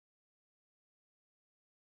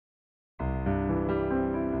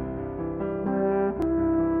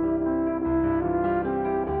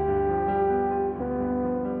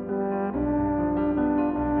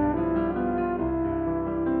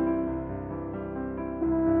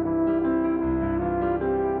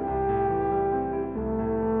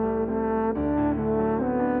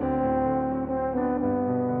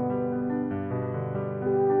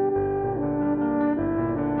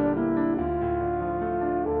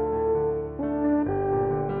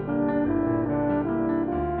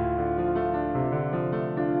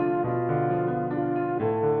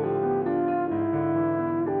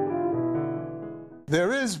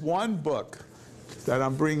there is one book that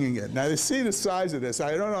I'm bringing in. Now, you see the size of this.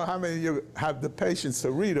 I don't know how many of you have the patience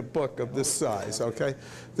to read a book of this size, okay?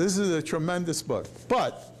 This is a tremendous book.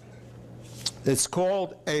 But it's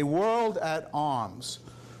called A World at Arms.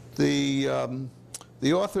 The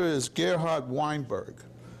author is Gerhard Weinberg.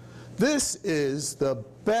 This is the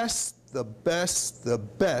best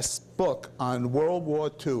book on World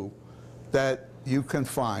War II that you can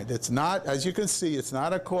find. It's not, as you can see, it's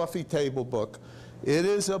not a coffee table book. It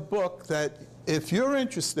is a book that, if you're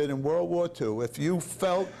interested in World War II, if you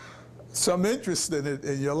felt some interest in it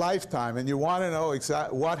in your lifetime and you want to know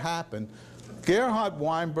exactly what happened, Gerhard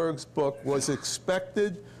Weinberg's book was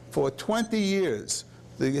expected for 20 years.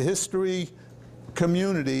 The history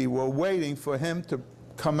community were waiting for him to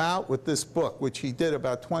come out with this book, which he did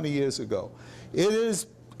about 20 years ago. It is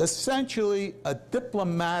essentially a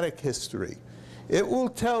diplomatic history. It will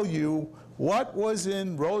tell you what was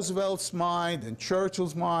in Roosevelt's mind, and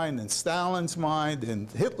Churchill's mind, and Stalin's mind, and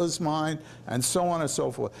Hitler's mind, and so on and so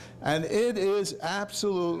forth. And it is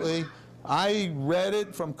absolutely, I read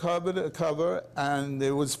it from cover to cover, and it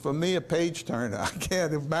was, for me, a page-turner. I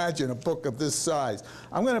can't imagine a book of this size.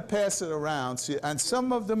 I'm going to pass it around, and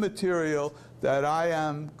some of the material that I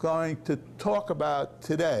am going to talk about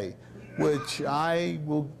today, which I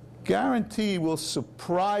will guarantee will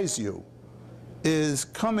surprise you, is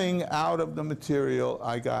coming out of the material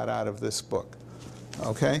I got out of this book.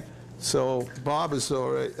 Okay? So Bob is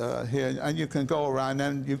already here, and you can go around,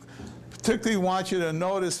 and you particularly want you to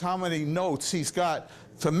notice how many notes he's got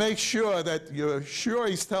to make sure that you're sure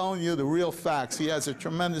he's telling you the real facts. He has a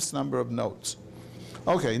tremendous number of notes.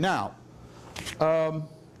 Okay, now,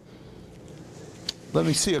 let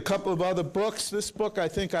me see a couple of other books. This book I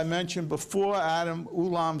think I mentioned before, Adam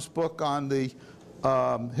Ulam's book on the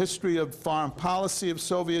history of foreign policy of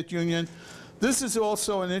Soviet Union. This is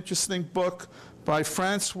also an interesting book by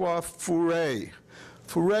Francois Furet.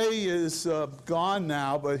 Furet is gone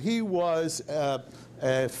now, but he was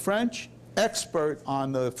a French expert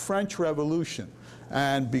on the French Revolution.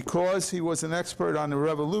 And because he was an expert on the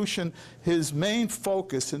Revolution, his main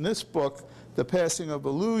focus in this book, The Passing of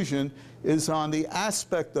Illusion, is on the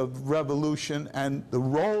aspect of revolution and the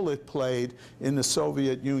role it played in the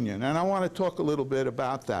Soviet Union. And I want to talk a little bit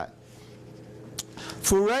about that.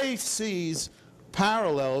 Furet sees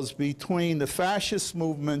parallels between the fascist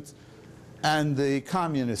movement and the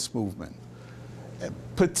communist movement,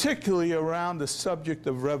 particularly around the subject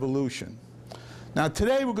of revolution. Now,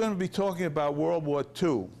 today we're going to be talking about World War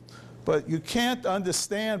II, but you can't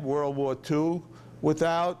understand World War II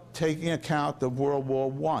without taking account of World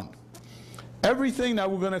War I. Everything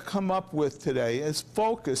that we're going to come up with today is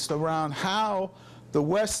focused around how the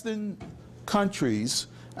Western countries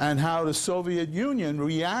and how the Soviet Union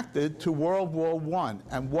reacted to World War I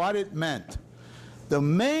and what it meant. The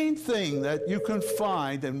main thing that you can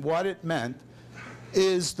find in what it meant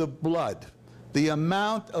is the blood, the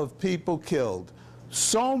amount of people killed.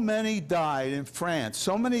 So many died in France,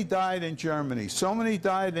 so many died in Germany, so many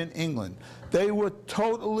died in England. They were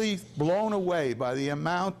totally blown away by the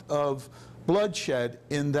amount of bloodshed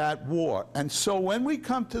in that war. And so when we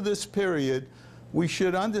come to this period, we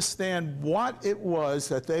should understand what it was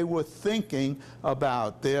that they were thinking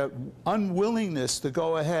about, their unwillingness to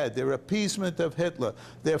go ahead, their appeasement of Hitler,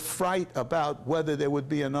 their fright about whether there would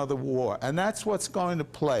be another war. And that's what's going to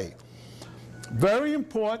play. Very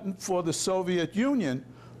important for the Soviet Union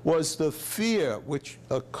was the fear which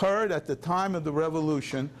occurred at the time of the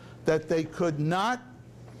revolution that they could not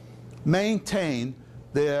maintain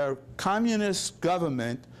their communist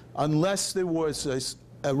government unless there was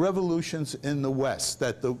a revolutions in the West,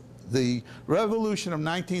 that the revolution of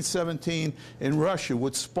 1917 in Russia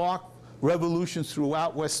would spark revolutions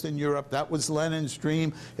throughout Western Europe. That was Lenin's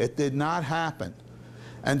dream. It did not happen.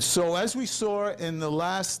 And so, as we saw in the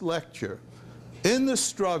last lecture, in the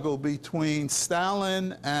struggle between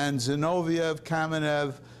Stalin and Zinoviev,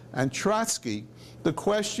 Kamenev, and Trotsky, the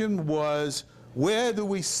question was, where do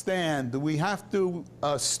we stand? Do we have to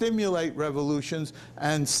stimulate revolutions?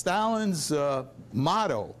 And Stalin's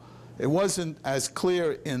motto, it wasn't as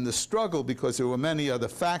clear in the struggle because there were many other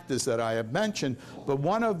factors that I have mentioned, but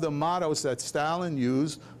one of the mottos that Stalin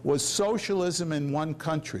used was socialism in one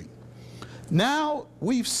country. Now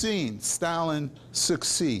we've seen Stalin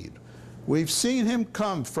succeed. We've seen him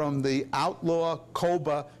come from the outlaw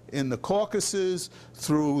Koba in the Caucasus,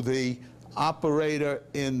 through the operator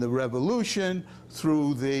in the revolution,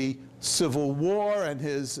 through the Civil War and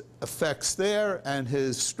his effects there, and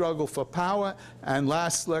his struggle for power. And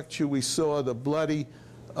last lecture we saw the bloody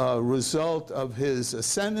result of his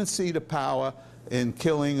ascendancy to power in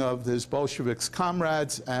killing of his Bolsheviks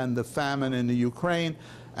comrades and the famine in the Ukraine.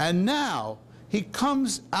 And now he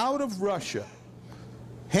comes out of Russia,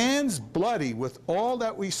 hands bloody with all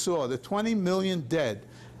that we saw, the 20 million dead,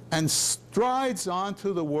 and strides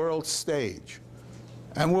onto the world stage.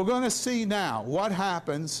 And we're going to see now what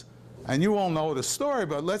happens, and you all know the story,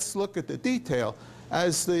 but let's look at the detail,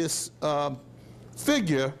 as this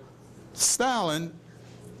figure, Stalin,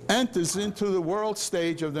 enters into the world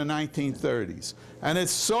stage of the 1930s. And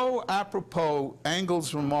it's so apropos,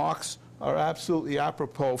 Engels' remarks are absolutely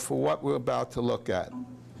apropos for what we're about to look at.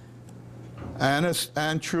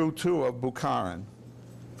 And true, too, of Bukharin.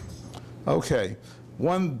 Okay,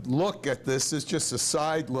 one look at this is just a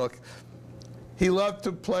side look. He loved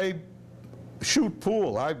to shoot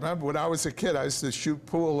pool. I remember when I was a kid, I used to shoot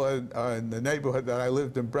pool in the neighborhood that I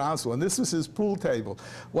lived in, Brownsville, and this was his pool table.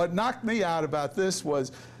 What knocked me out about this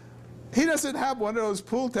was he doesn't have one of those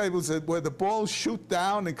pool tables where the balls shoot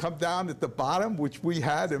down and come down at the bottom, which we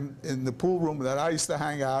had in the pool room that I used to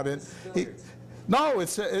hang out in. No,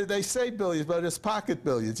 they say billiards, but it's pocket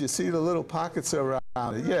billiards. You see the little pockets around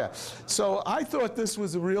it, yeah. So I thought this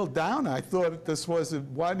was a real downer. I thought this was,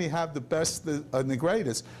 why didn't he have the best and the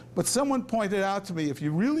greatest? But someone pointed out to me, if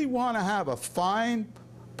you really want to have a fine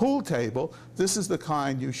pool table, this is the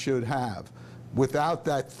kind you should have, without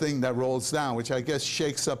that thing that rolls down, which I guess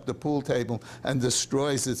shakes up the pool table and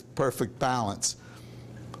destroys its perfect balance.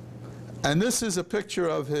 And this is a picture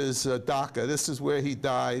of his dacha. This is where he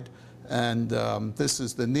died. And this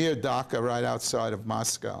is the near dacha right outside of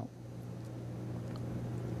Moscow.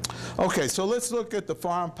 Okay, so let's look at the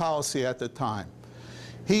foreign policy at the time.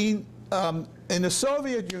 In the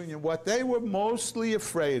Soviet Union, what they were mostly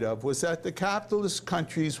afraid of was that the capitalist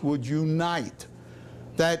countries would unite,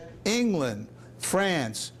 that England,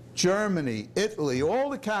 France, Germany, Italy, all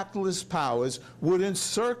the capitalist powers would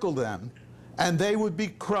encircle them, and they would be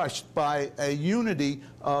crushed by a unity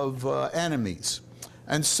of enemies.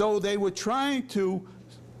 And so they were trying to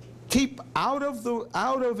keep out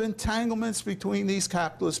of entanglements between these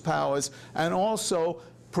capitalist powers, and also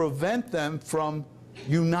prevent them from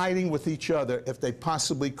uniting with each other if they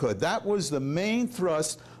possibly could. That was the main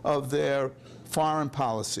thrust of their foreign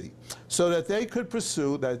policy, so that they could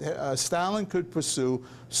pursue, that Stalin could pursue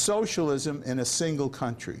socialism in a single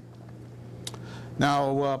country.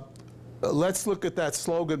 Now, let's look at that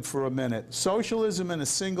slogan for a minute. Socialism in a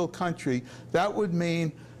single country, that would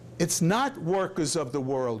mean it's not workers of the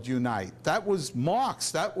world unite. That was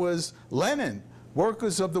Marx, that was Lenin.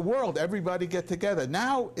 Workers of the world, everybody get together.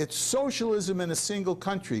 Now it's socialism in a single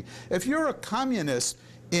country. If you're a communist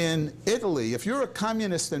in Italy, if you're a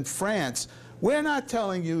communist in France, we're not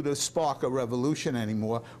telling you to spark a revolution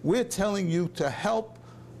anymore. We're telling you to help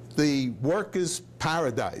the workers'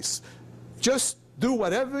 paradise. Just do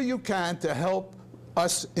whatever you can to help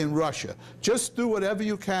us in Russia. Just do whatever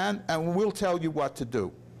you can, and we'll tell you what to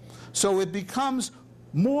do. So it becomes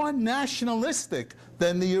more nationalistic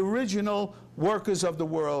than the original workers of the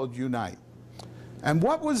world unite. And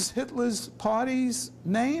what was Hitler's party's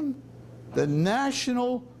name? The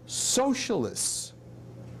National Socialists.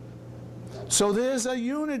 So there's a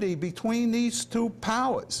unity between these two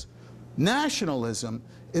powers. Nationalism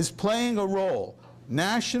is playing a role.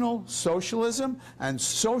 National socialism and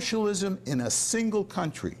socialism in a single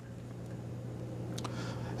country.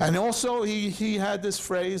 And also he had this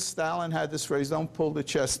phrase, Stalin had this phrase, don't pull the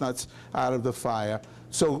chestnuts out of the fire.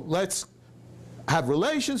 So let's have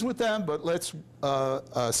relations with them, but let's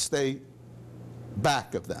stay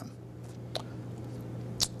back of them.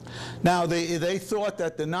 Now, they thought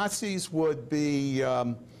that the Nazis would be,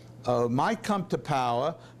 might come to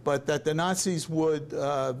power, but that the Nazis would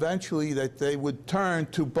eventually, that they would turn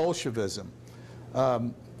to Bolshevism.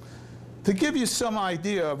 To give you some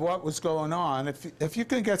idea of what was going on, if you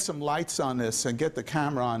can get some lights on this and get the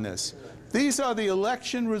camera on this, these are the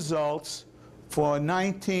election results for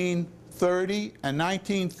 1930 and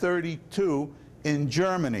 1932 in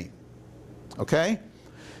Germany, okay?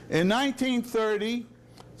 In 1930,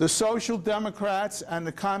 the Social Democrats and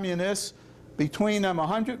the Communists, between them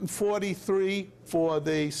 143 for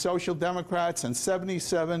the Social Democrats and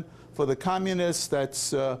 77 for the Communists.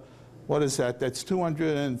 That's, what is that? That's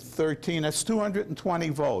 213, that's 220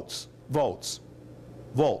 votes.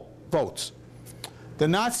 The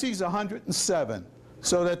Nazis, 107.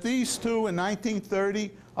 So that these two in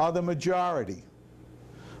 1930 are the majority.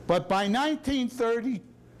 But by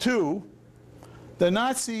 1932, the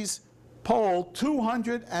Nazis polled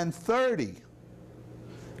 230.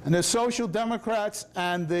 And the Social Democrats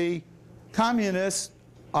and the Communists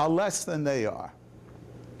are less than they are.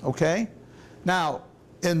 Okay? Now,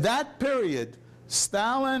 in that period,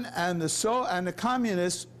 Stalin and the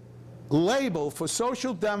communists label for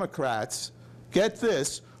social democrats, get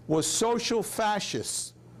this, was social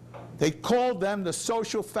fascists. They called them the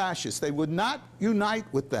social fascists. They would not unite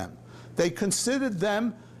with them. They considered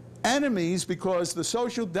them enemies because the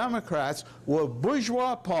Social Democrats were a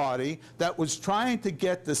bourgeois party that was trying to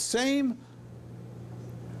get the same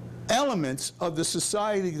elements of the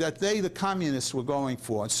society that they, the communists, were going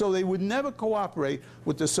for. So they would never cooperate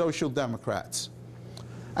with the Social Democrats.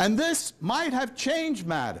 And this might have changed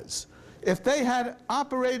matters. If they had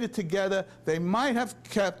operated together, they might have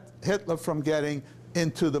kept Hitler from getting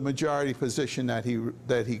into the majority position that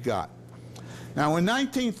he got. Now, in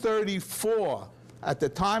 1934, at the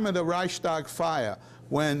time of the Reichstag fire,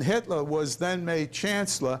 when Hitler was then made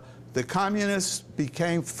chancellor, the communists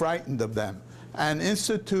became frightened of them and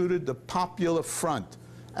instituted the Popular Front.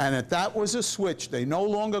 And that was a switch. They no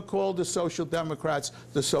longer called the Social Democrats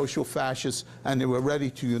the social fascists, and they were ready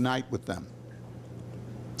to unite with them.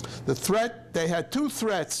 The threat, they had two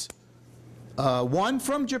threats, one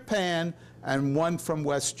from Japan and one from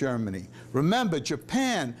West Germany. Remember,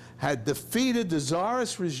 Japan had defeated the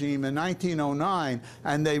Tsarist regime in 1909,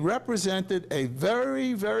 and they represented a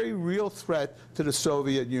very, very real threat to the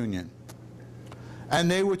Soviet Union. And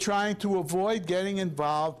they were trying to avoid getting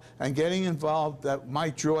involved, and getting involved that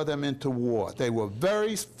might draw them into war. They were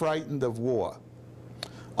very frightened of war.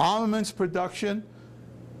 Armaments production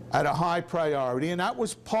at a high priority, and that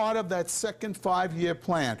was part of that second five-year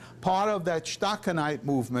plan, part of that Staakenheit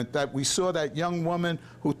movement that we saw that young woman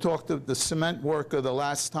who talked to the cement worker the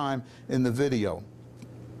last time in the video.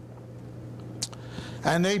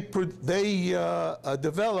 And they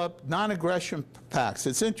developed non-aggression pacts.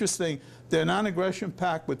 It's interesting, their non-aggression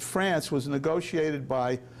pact with France was negotiated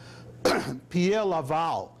by Pierre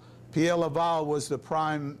Laval. Pierre Laval was the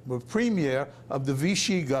premier of the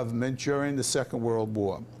Vichy government during the Second World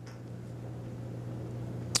War.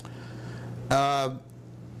 We're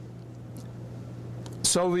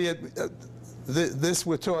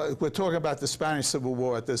talking about the Spanish Civil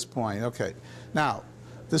War at this point. Okay. Now,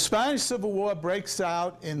 the Spanish Civil War breaks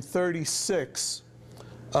out in '36.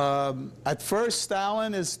 At first,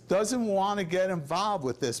 Stalin doesn't want to get involved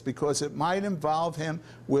with this because it might involve him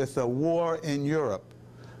with a war in Europe.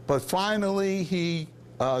 But finally, he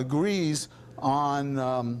agrees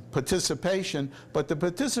on participation, but the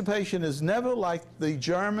participation is never like the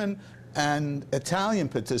German and Italian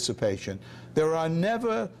participation. There are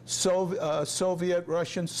never Soviet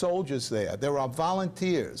Russian soldiers there. There are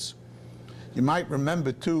volunteers. You might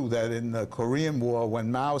remember, too, that in the Korean War,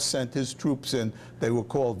 when Mao sent his troops in, they were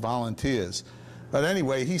called volunteers. But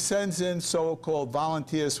anyway, he sends in so-called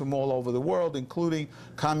volunteers from all over the world, including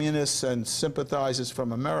communists and sympathizers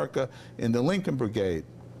from America in the Lincoln Brigade.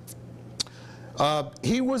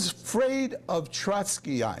 He was afraid of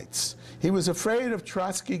Trotskyites. He was afraid of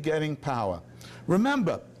Trotsky getting power.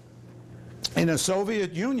 Remember, in the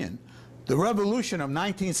Soviet Union, the revolution of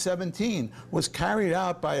 1917 was carried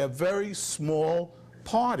out by a very small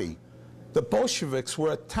party. The Bolsheviks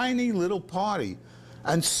were a tiny little party.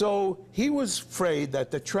 And so he was afraid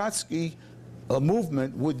that the Trotsky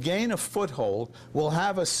movement would gain a foothold, will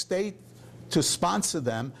have a state to sponsor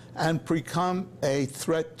them, and become a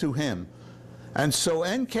threat to him. And so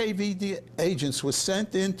NKVD agents were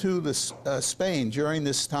sent into Spain during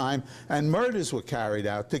this time, and murders were carried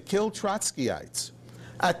out to kill Trotskyites.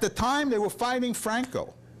 At the time, they were fighting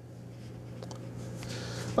Franco.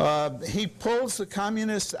 He pulls the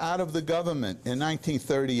communists out of the government in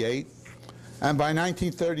 1938, and by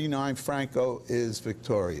 1939, Franco is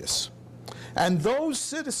victorious. And those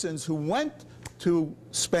citizens who went to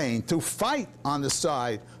Spain to fight on the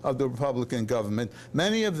side of the Republican government,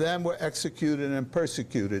 many of them were executed and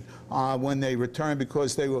persecuted when they returned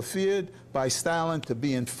because they were feared by Stalin to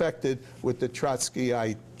be infected with the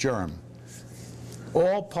Trotskyite germ.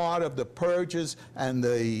 All part of the purges and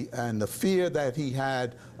the fear that he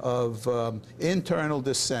had of internal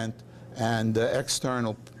dissent and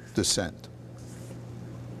external dissent.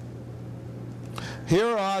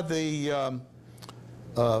 Here are the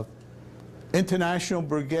International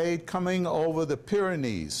Brigade coming over the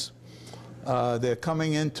Pyrenees. They're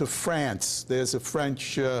coming into France. There's a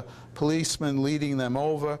French policeman leading them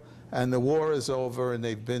over, and the war is over and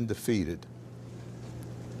they've been defeated.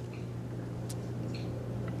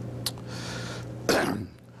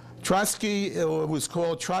 Trotsky was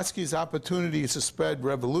called Trotsky's Opportunity to Spread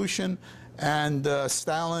Revolution, and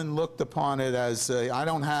Stalin looked upon it as, I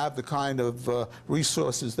don't have the kind of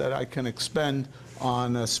resources that I can expend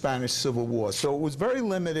on the Spanish Civil War. So it was very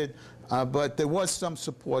limited, but there was some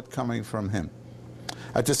support coming from him.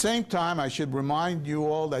 At the same time, I should remind you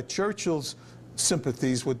all that Churchill's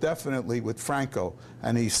sympathies were definitely with Franco,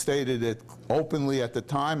 and he stated it openly at the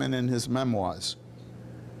time and in his memoirs.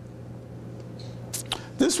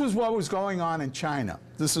 This was what was going on in China.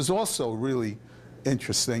 This is also really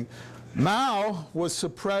interesting. Mao was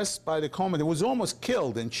suppressed by the Kuomintang. Was almost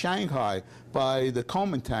killed in Shanghai by the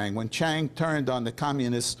Kuomintang when Chiang turned on the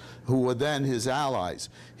communists who were then his allies.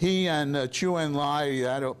 He and Zhou Enlai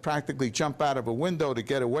had to practically jump out of a window to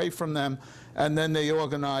get away from them, and then they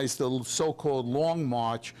organized the so-called Long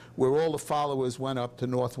March, where all the followers went up to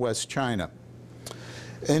northwest China.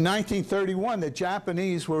 In 1931, the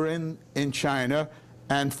Japanese were in China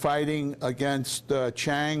and fighting against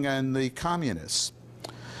Chiang and the communists.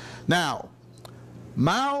 Now,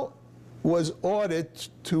 Mao was ordered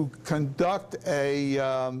to conduct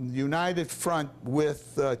a united front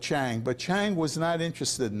with Chiang, but Chiang was not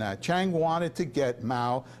interested in that. Chiang wanted to get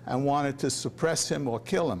Mao and wanted to suppress him or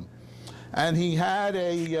kill him. And he had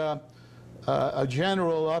a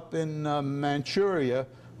general up in Manchuria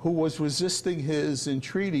who was resisting his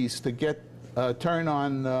entreaties to get turn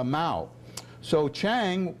on Mao. So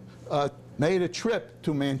Chiang made a trip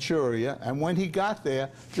to Manchuria, and when he got there,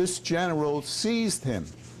 this general seized him.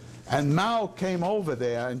 And Mao came over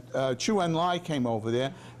there, and Zhou Enlai came over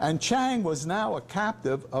there, and Chiang was now a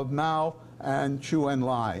captive of Mao and Zhou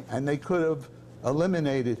Enlai, and they could have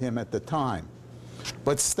eliminated him at the time.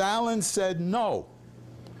 But Stalin said no.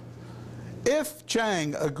 If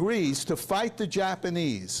Chiang agrees to fight the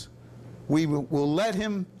Japanese, we will let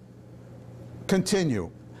him continue.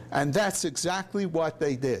 And that's exactly what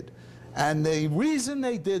they did. And the reason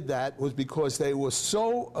they did that was because they were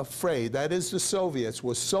so afraid, that is, the Soviets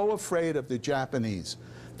were so afraid of the Japanese.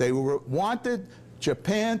 They wanted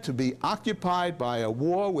Japan to be occupied by a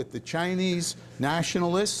war with the Chinese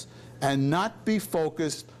nationalists and not be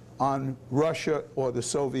focused on Russia or the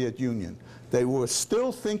Soviet Union. They were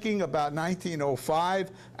still thinking about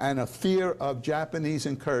 1905 and a fear of Japanese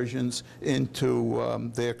incursions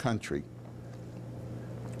into their country.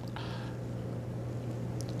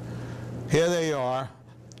 Here they are,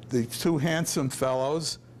 the two handsome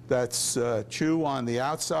fellows. That's Chu on the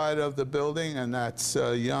outside of the building, and that's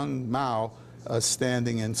young Mao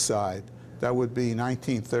standing inside. That would be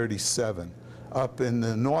 1937, up in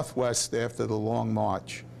the northwest after the Long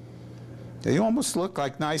March. They almost look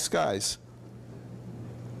like nice guys.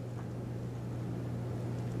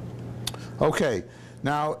 Okay,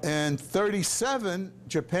 now in 37,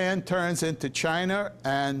 Japan turns into China,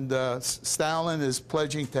 and Stalin is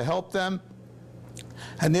pledging to help them.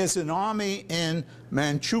 And there's an army in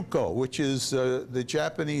Manchukuo, which is the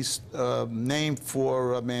Japanese name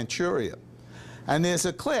for Manchuria. And there's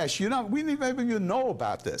a clash. You know, we didn't even know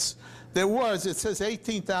about this. There was, it says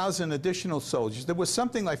 18,000 additional soldiers. There was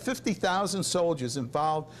something like 50,000 soldiers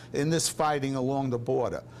involved in this fighting along the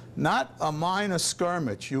border. Not a minor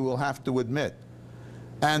skirmish, you will have to admit.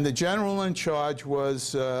 And the general in charge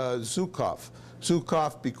was Zhukov.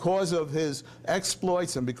 Zhukov, because of his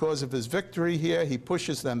exploits and because of his victory here, he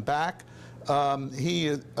pushes them back.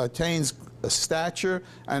 He attains a stature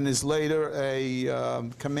and is later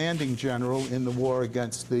a commanding general in the war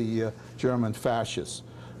against the German fascists.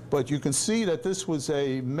 But you can see that this was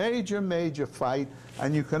a major, major fight,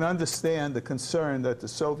 and you can understand the concern that the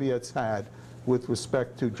Soviets had with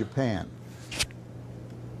respect to Japan.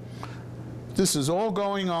 This is all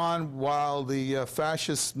going on while the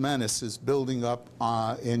fascist menace is building up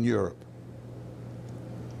in Europe.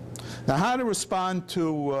 Now, how to respond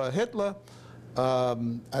to Hitler?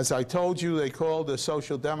 As I told you, they called the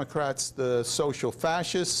Social Democrats the social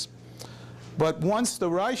fascists. But once the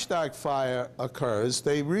Reichstag fire occurs,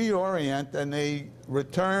 they reorient and they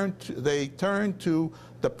turn to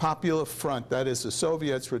the Popular Front. That is, the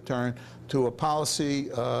Soviets return to a policy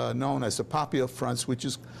known as the Popular Fronts, which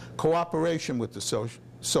is cooperation with the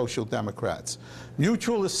Social Democrats.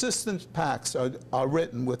 Mutual assistance pacts are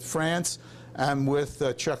written with France and with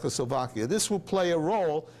Czechoslovakia. This will play a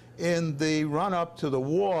role in the run-up to the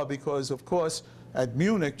war because, of course, at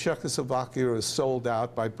Munich, Czechoslovakia is sold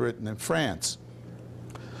out by Britain and France.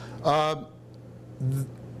 Part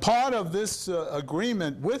of this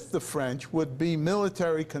agreement with the French would be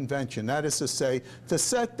military convention. That is to say, to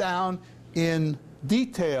set down in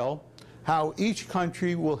detail how each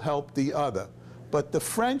country will help the other. But the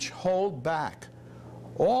French hold back.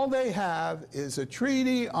 All they have is a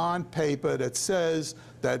treaty on paper that says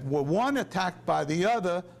that were one attacked by the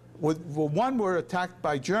other, one were attacked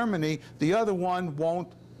by Germany, the other one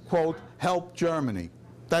won't, quote, help Germany.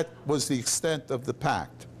 That was the extent of the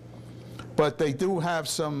pact. But they do have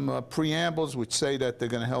some preambles which say that they're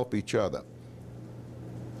going to help each other.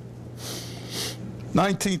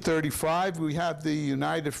 1935, we have the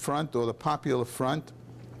United Front, or the Popular Front.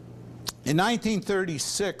 In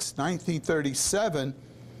 1936, 1937,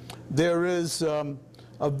 there is a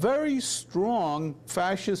very strong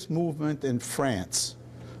fascist movement in France.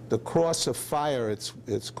 The Cross of Fire,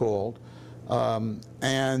 it's called.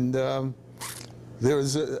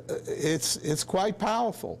 It's quite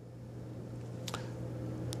powerful.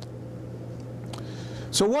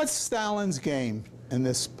 So what's Stalin's game in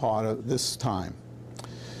this part of this time?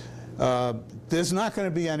 There's not going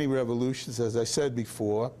to be any revolutions, as I said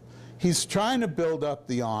before. He's trying to build up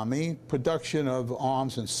the army, production of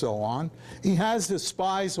arms and so on. He has the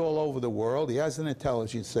spies all over the world. He has an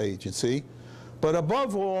intelligence agency. But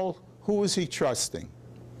above all, who is he trusting?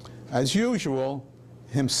 As usual,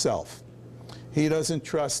 himself. He doesn't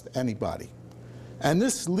trust anybody. And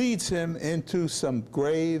this leads him into some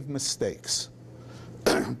grave mistakes.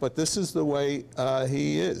 But this is the way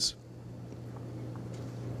he is.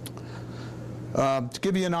 To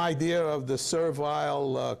give you an idea of the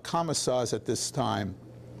servile commissars at this time,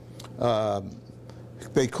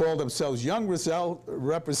 they call themselves young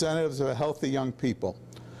representatives of healthy young people.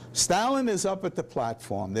 Stalin is up at the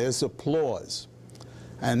platform. There's applause.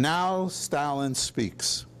 And now Stalin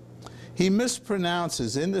speaks. He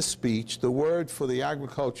mispronounces in the speech the word for the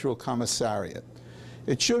agricultural commissariat.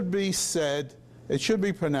 It should be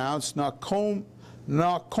pronounced narkomzim.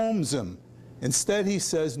 Instead, he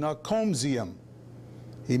says narkomzium.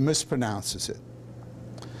 He mispronounces it.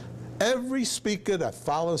 Every speaker that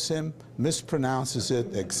follows him mispronounces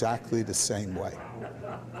it exactly the same way.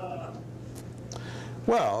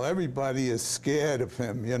 Well, everybody is scared of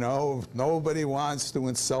him, you know. Nobody wants to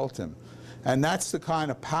insult him. And that's the kind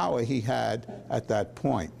of power he had at that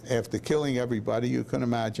point. After killing everybody, you can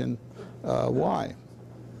imagine why.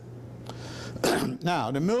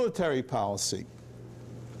 Now, the military policy.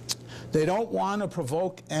 They don't want to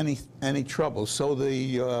provoke any trouble, so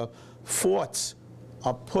the forts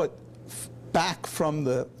are put back from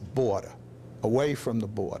the border, away from the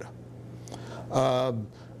border.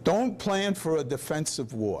 Don't plan for a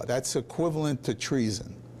defensive war. That's equivalent to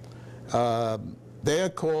treason. They're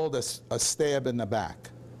called a stab in the back.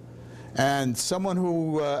 And someone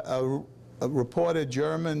who reported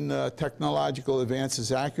German technological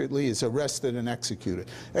advances accurately is arrested and executed.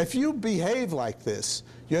 If you behave like this,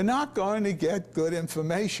 you're not going to get good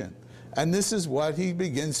information. And this is what he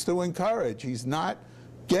begins to encourage. He's not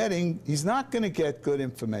going to get good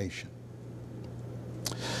information.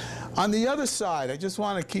 On the other side, I just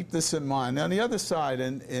want to keep this in mind. On the other side,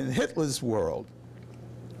 in Hitler's world,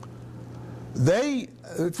 I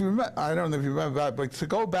don't know if you remember that, but to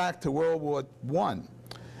go back to World War I,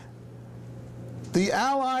 the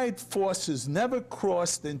Allied forces never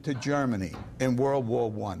crossed into Germany in World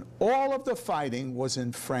War I. All of the fighting was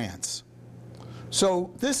in France.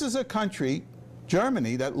 So this is a country,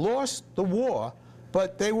 Germany, that lost the war,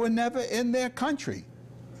 but they were never in their country.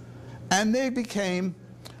 And they became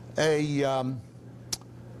a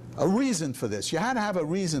reason for this. You had to have a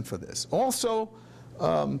reason for this. Also,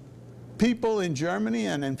 people in Germany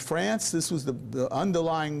and in France, this was the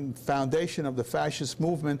underlying foundation of the fascist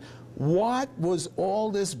movement. What was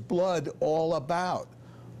all this blood all about?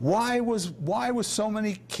 Why was so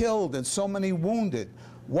many killed and so many wounded?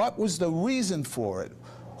 What was the reason for it?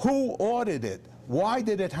 Who ordered it? Why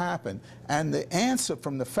did it happen? And the answer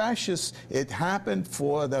from the fascists, it happened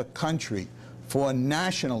for the country, for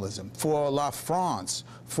nationalism, for La France,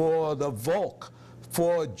 for the Volk,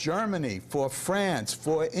 for Germany, for France,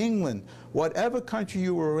 for England. Whatever country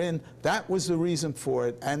you were in, that was the reason for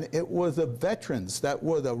it. And it was the veterans that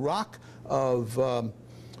were the rock of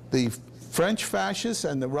the French fascists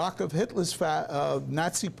and the rock of Hitler's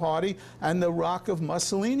Nazi party and the rock of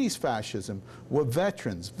Mussolini's fascism were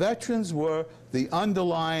veterans. Veterans were the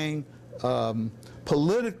underlying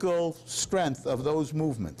political strength of those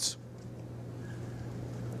movements.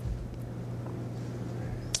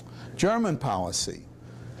 German policy.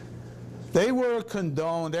 They were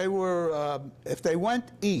condoned, if they went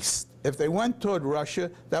east, if they went toward Russia,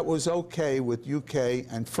 that was okay with UK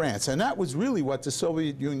and France. And that was really what the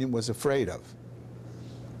Soviet Union was afraid of.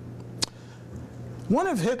 One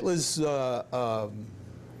of Hitler's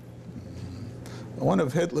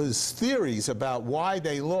theories about why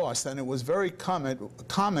they lost, and it was very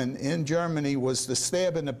common in Germany, was the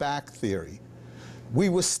stab in the back theory. We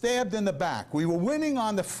were stabbed in the back. We were winning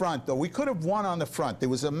on the front, though. We could have won on the front. There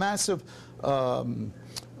was a massive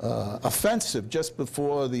offensive just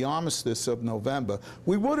before the armistice of November.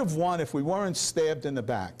 We would have won if we weren't stabbed in the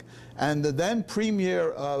back. And the then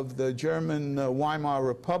premier of the German Weimar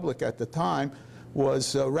Republic at the time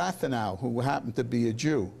was Rathenau, who happened to be a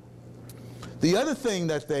Jew. The other thing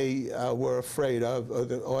that they were afraid of,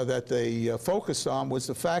 or that they focused on, was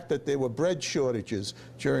the fact that there were bread shortages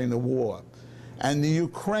during the war. And the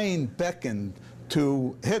Ukraine beckoned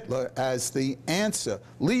to Hitler as the answer.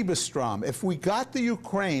 Lieberstrom, if we got the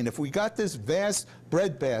Ukraine, if we got this vast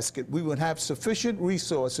breadbasket, we would have sufficient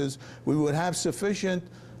resources, we would have sufficient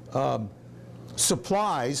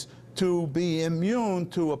supplies to be immune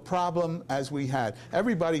to a problem as we had.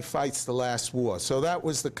 Everybody fights the last war. So that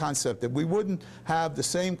was the concept, that we wouldn't have the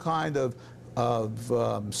same kind of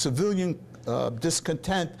civilian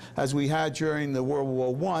discontent as we had during the World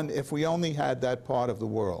War I if we only had that part of the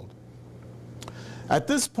world. At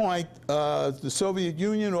this point, the Soviet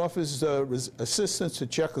Union offers assistance to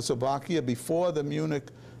Czechoslovakia before the Munich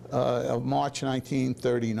of March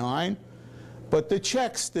 1939. But the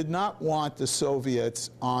Czechs did not want the Soviets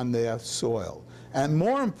on their soil. And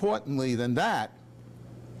more importantly than that,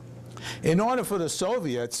 in order for the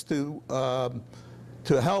Soviets to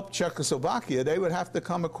help Czechoslovakia, they would have to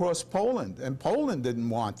come across Poland, and Poland didn't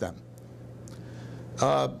want them.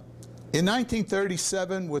 In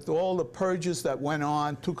 1937, with all the purges that went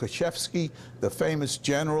on, Tukhachevsky, the famous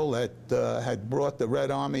general that had brought the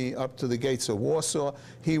Red Army up to the gates of Warsaw,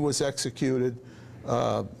 he was executed.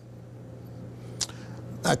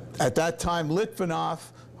 At that time, Litvinov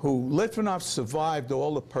survived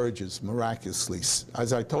all the purges miraculously.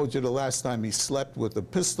 As I told you the last time, he slept with a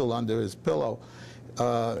pistol under his pillow.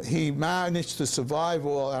 He managed to survive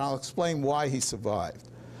all, and I'll explain why he survived.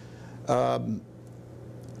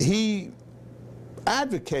 He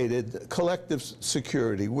advocated collective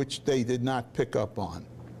security, which they did not pick up on.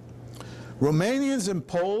 Romanians and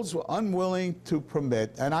Poles were unwilling to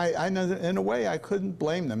permit, and in a way I couldn't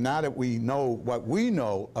blame them. Now that we know what we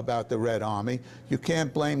know about the Red Army, you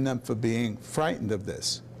can't blame them for being frightened of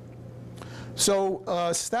this. So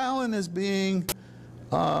Stalin is being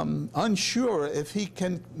unsure if he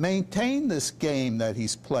can maintain this game that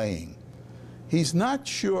he's playing. He's not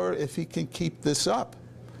sure if he can keep this up,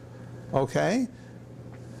 okay?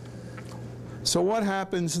 So what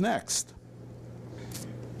happens next?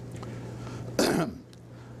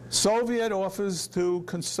 Soviet offers to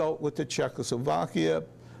consult with the Czechoslovakia.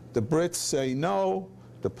 The Brits say no.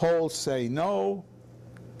 The Poles say no.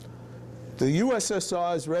 The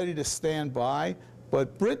USSR is ready to stand by,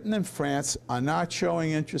 but Britain and France are not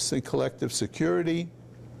showing interest in collective security.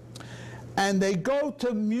 And they go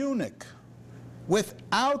to Munich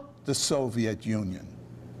without the Soviet Union.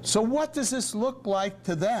 So what does this look like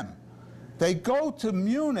to them? They go to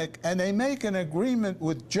Munich and they make an agreement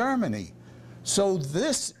with Germany. So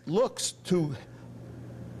this looks to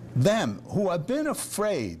them, who have been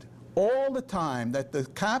afraid all the time that the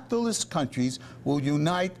capitalist countries will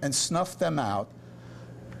unite and snuff them out.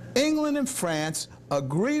 England and France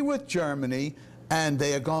agree with Germany, and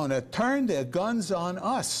they are going to turn their guns on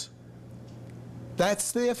us.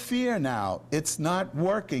 That's their fear now. It's not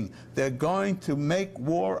working. They're going to make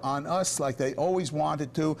war on us like they always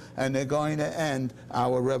wanted to, and they're going to end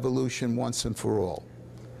our revolution once and for all.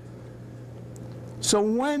 So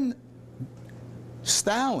when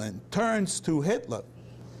Stalin turns to Hitler,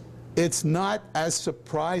 it's not as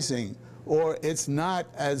surprising, or it's not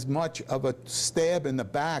as much of a stab in the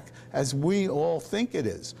back as we all think it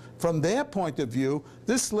is. From their point of view,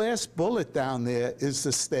 this last bullet down there is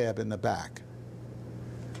the stab in the back.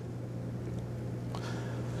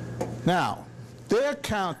 Now, they're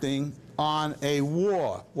counting on a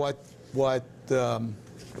war.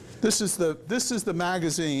 This is the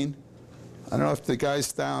magazine. I don't know if the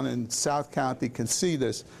guys down in South County can see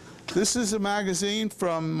this. This is a magazine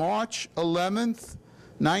from March 11th,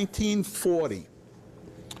 1940.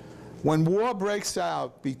 When war breaks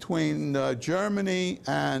out between Germany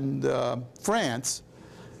and France,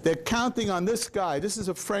 they're counting on this guy. This is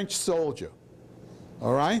a French soldier,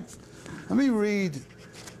 all right? Let me read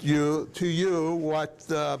to you what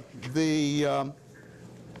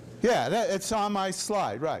it's on my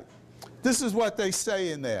slide, right. This is what they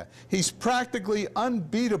say in there. He's practically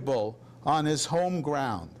unbeatable on his home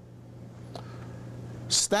ground.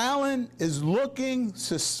 Stalin is looking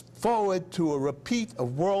forward to a repeat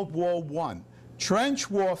of World War I.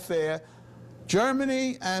 Trench warfare,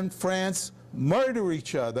 Germany and France murder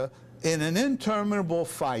each other in an interminable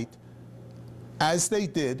fight, as they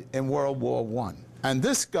did in World War I. And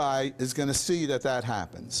this guy is going to see that that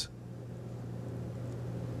happens.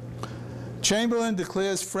 Chamberlain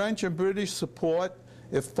declares French and British support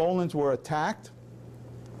if Poland were attacked.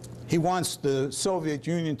 He wants the Soviet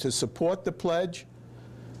Union to support the pledge,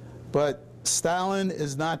 but Stalin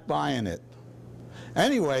is not buying it.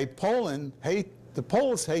 Anyway, the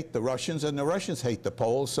Poles hate the Russians, and the Russians hate the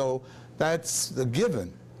Poles, so that's the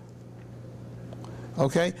given.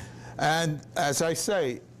 Okay? And as I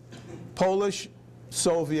say,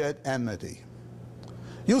 Polish-Soviet enmity.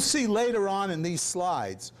 You'll see later on in these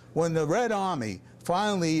slides, when the Red Army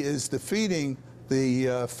finally is defeating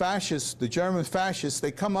the fascists, the German fascists,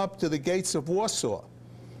 they come up to the gates of Warsaw.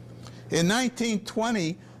 In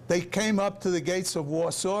 1920, they came up to the gates of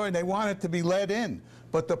Warsaw and they wanted to be let in,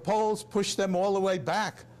 but the Poles pushed them all the way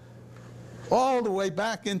back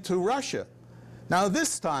into Russia. Now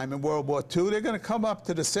this time in World War II, they're going to come up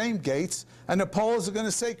to the same gates, and the Poles are going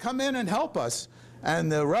to say, come in and help us.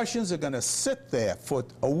 And the Russians are going to sit there for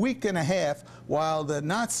a week and a half while the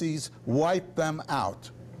Nazis wipe them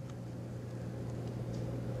out.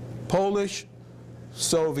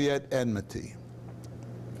 Polish-Soviet enmity.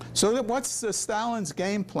 So what's Stalin's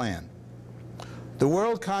game plan? The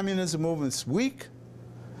world communism movement's weak.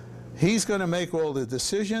 He's going to make all the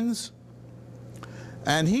decisions.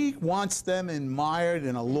 And he wants them mired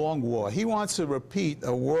in a long war. He wants to repeat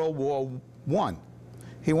a World War I.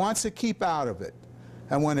 He wants to keep out of it.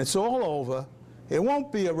 And when it's all over, it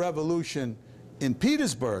won't be a revolution in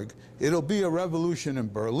Petersburg. It'll be a revolution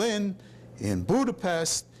in Berlin, in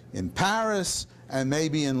Budapest, in Paris, and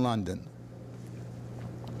maybe in London.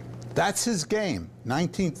 That's his game,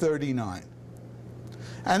 1939.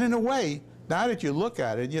 And in a way, now that you look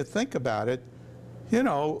at it, you think about it, you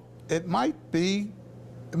know, it might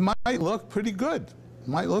look pretty good. It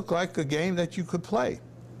might look like a game that you could play.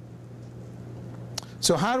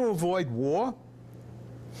 So how to avoid war?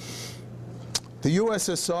 The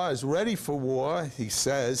USSR is ready for war, he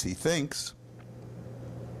says, he thinks.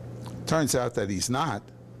 Turns out that he's not.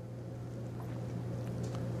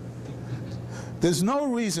 There's no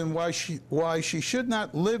reason why she should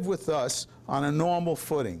not live with us on a normal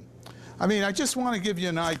footing. I mean, I just want to give you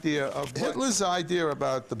an idea of Hitler's idea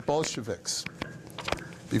about the Bolsheviks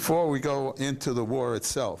before we go into the war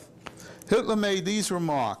itself. Hitler made these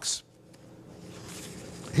remarks.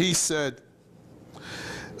 He said,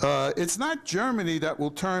 it's not Germany that will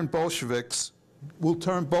turn Bolshevik,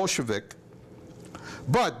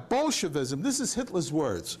 but Bolshevism, this is Hitler's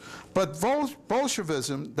words, but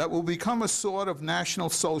Bolshevism that will become a sort of national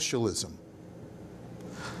socialism.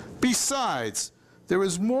 Besides, there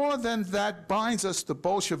is more than that binds us to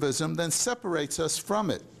Bolshevism than separates us from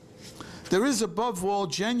it. There is above all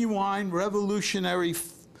genuine revolutionary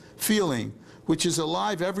feeling which is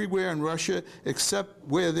alive everywhere in Russia except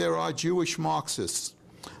where there are Jewish Marxists.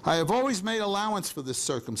 I have always made allowance for this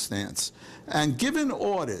circumstance and given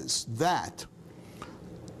orders that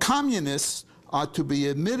communists are to be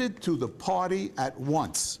admitted to the party at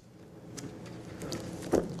once.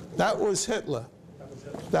 That was Hitler.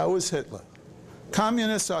 That was Hitler.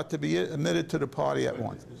 Communists are to be admitted to the party at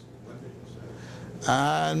once.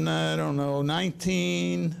 And I don't know,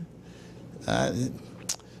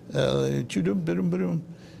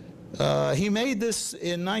 he made this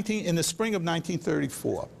in the spring of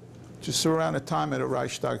 1934, just around the time of the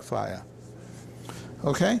Reichstag fire.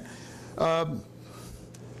 Okay?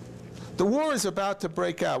 The war is about to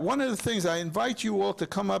break out. One of the things, I invite you all to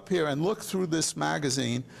come up here and look through this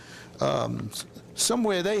magazine.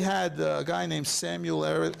 Somewhere they had a guy named Samuel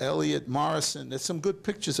Eliot Morison. There's some good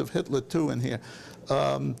pictures of Hitler too in here,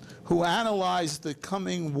 who analyzed the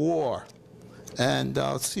coming war. And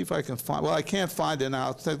I'll see if I can find, well, I can't find it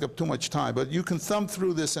now, it'll take up too much time, but you can thumb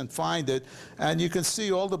through this and find it, and you can see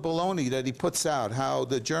all the baloney that he puts out, how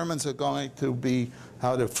the Germans are going to be,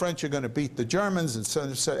 how the French are going to beat the Germans, and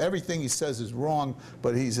so everything he says is wrong,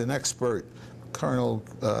 but he's an expert, Colonel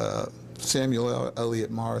Samuel Eliot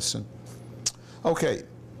Morison. Okay,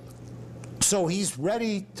 so he's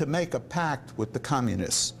ready to make a pact with the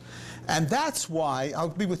communists. And that's why, I'll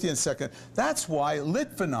be with you in a second, that's why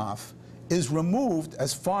Litvinov is removed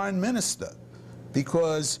as foreign minister,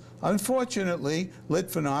 because unfortunately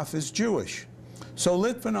Litvinov is Jewish. So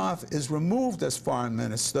Litvinov is removed as foreign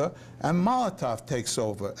minister and Molotov takes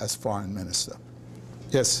over as foreign minister.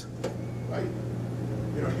 Yes?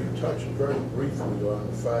 You touched very briefly on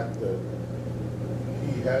the fact that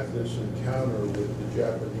he had this encounter with the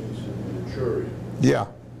Japanese in Manchuria. Yeah.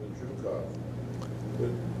 With Zhukov.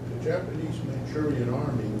 But the Japanese Manchurian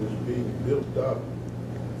army was being built up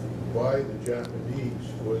by the Japanese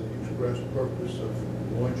for the express purpose of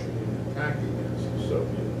launching an attack against the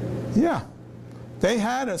Soviet Union. Yeah. They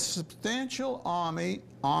had a substantial army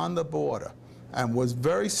on the border and was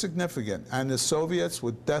very significant, and the Soviets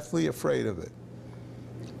were deathly afraid of it.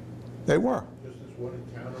 They were. Just this one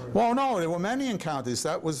encounter? Well, no, there were many encounters.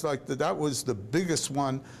 That was like that was the biggest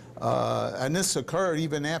one, and this occurred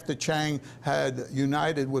even after Chiang had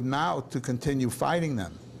united with Mao to continue fighting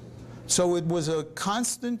them. So it was a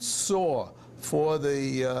constant sore for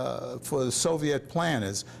the Soviet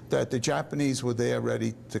planners that the Japanese were there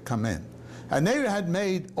ready to come in. And they had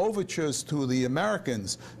made overtures to the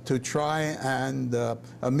Americans to try and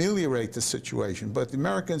ameliorate the situation. But the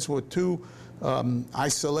Americans were too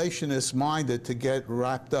isolationist-minded to get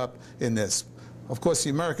wrapped up in this. Of course, the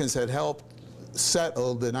Americans had helped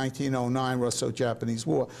settle the 1909 Russo-Japanese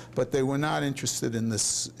War, but they were not interested in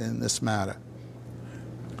this matter.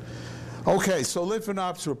 Okay, so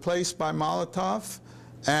Litvinov's replaced by Molotov,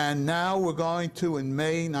 and now we're going to, in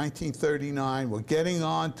May 1939, we're getting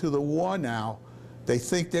on to the war now. They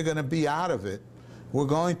think they're going to be out of it. We're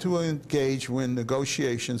going to engage in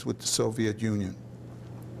negotiations with the Soviet Union.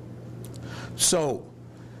 So,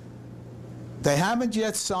 they haven't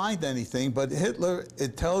yet signed anything, but Hitler,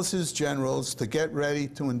 it tells his generals to get ready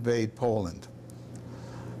to invade Poland.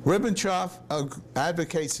 Ribbentrop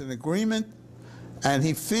advocates an agreement, and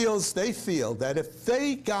they feel that if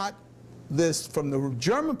they got this, from the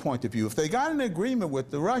German point of view, if they got an agreement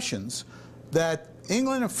with the Russians, that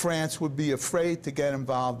England and France would be afraid to get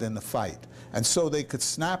involved in the fight. And so they could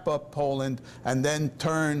snap up Poland and then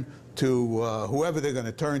turn to whoever they're going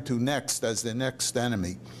to turn to next as their next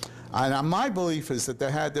enemy. And my belief is that they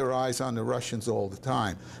had their eyes on the Russians all the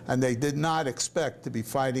time, and they did not expect to be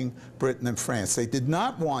fighting Britain and France. They did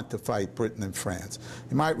not want to fight Britain and France.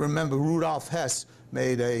 You might remember Rudolf Hess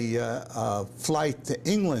made a flight to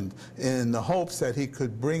England in the hopes that he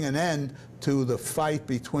could bring an end to the fight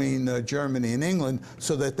between Germany and England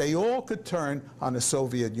so that they all could turn on the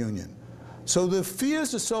Soviet Union. So the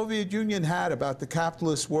fears the Soviet Union had about the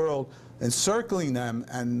capitalist world encircling them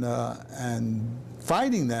and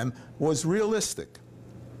fighting them was realistic.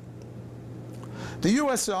 The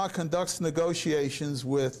USSR conducts negotiations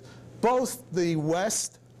with both the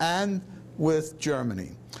West and with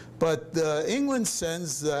Germany. But England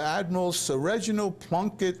sends Admirals Sir Reginald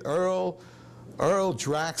Plunkett, Earl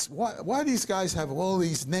Drax. Why do these guys have all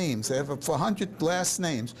these names? They have 400 last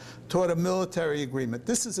names toward a military agreement.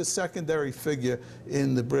 This is a secondary figure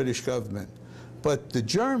in the British government. But the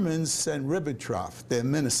Germans send Ribbentrop, their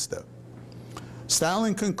minister.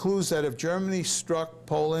 Stalin concludes that if Germany struck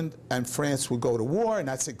Poland and France would go to war, and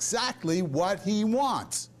that's exactly what he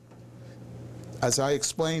wants, as I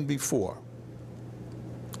explained before.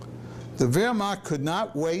 The Wehrmacht could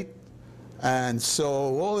not wait, and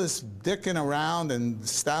so all this dicking around and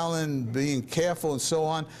Stalin being careful and so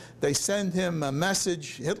on, they send him a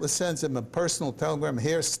message. Hitler sends him a personal telegram,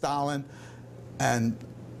 "Here's Stalin," and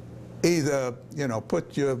either, you know,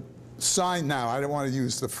 put your sign now. I don't want to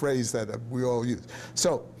use the phrase that we all use.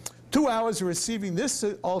 So 2 hours receiving this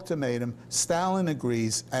ultimatum, Stalin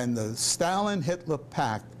agrees, and the Stalin-Hitler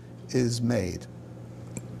pact is made.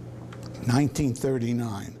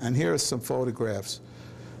 1939. And here are some photographs.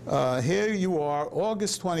 Here you are,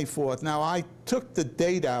 August 24th. Now, I took the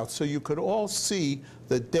date out so you could all see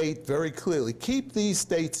the date very clearly. Keep these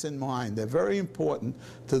dates in mind. They're very important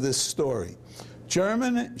to this story.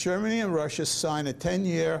 Germany and Russia sign a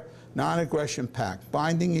 10-year non-aggression pact,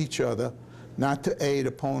 binding each other not to aid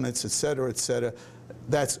opponents, etc., etc.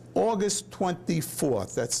 That's August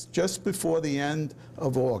 24th. That's just before the end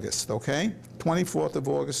of August, okay? 24th of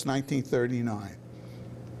August, 1939.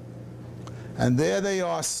 And there they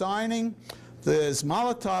are signing. There's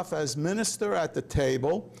Molotov as minister at the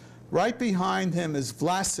table. Right behind him is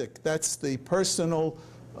Vlasic. That's the personal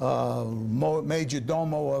major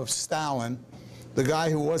domo of Stalin, the guy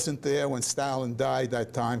who wasn't there when Stalin died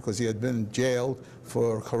that time because he had been jailed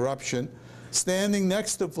for corruption. Standing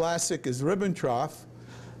next to Vlasic is Ribbentrop.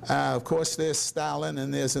 Of course, there's Stalin,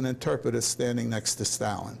 and there's an interpreter standing next to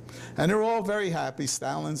Stalin. And they're all very happy.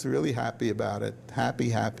 Stalin's really happy about it. Happy,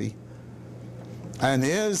 happy. And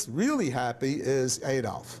here's really happy is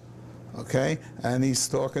Adolf, okay? And he's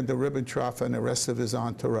talking to Ribbentrop and the rest of his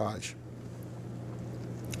entourage.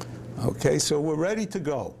 Okay, so we're ready to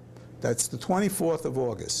go. That's the 24th of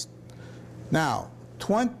August. Now,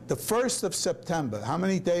 the 1st of September, how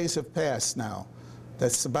many days have passed now?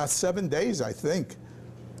 That's about 7 days, I think.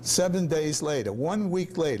 7 days later, 1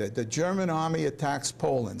 week later, the German army attacks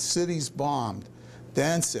Poland. Cities bombed.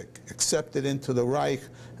 Danzig accepted into the Reich,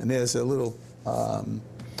 and there's a little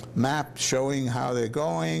map showing how they're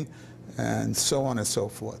going, and so on and so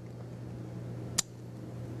forth.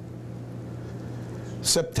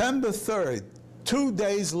 September 3rd, 2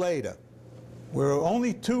 days later, we're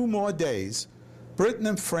only 2 more days, Britain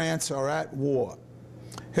and France are at war.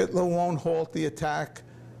 Hitler won't halt the attack,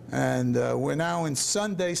 and we're now in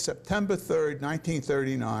Sunday, September 3rd,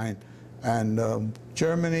 1939, and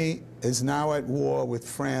Germany is now at war with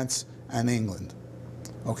France and England.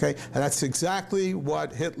 Okay? And that's exactly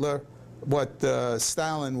what Hitler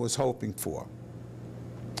Stalin was hoping for.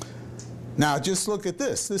 Now, just look at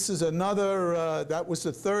this. This is another, that was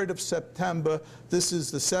the 3rd of September. This is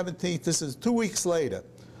the 17th. This is 2 weeks later.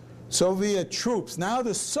 Soviet troops. Now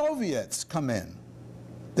the Soviets come in.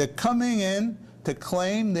 They're coming in to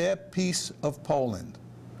claim their piece of Poland.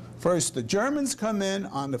 First, the Germans come in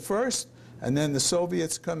on the 1st, and then the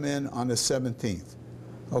Soviets come in on the 17th.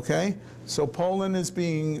 Okay? So Poland is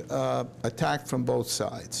being attacked from both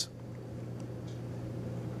sides.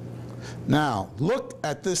 Now, look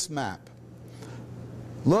at this map.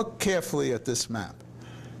 Look carefully at this map.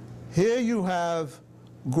 Here you have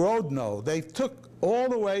Grodno. They took all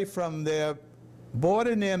the way from their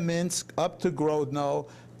border near Minsk up to Grodno.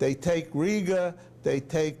 They take Riga, they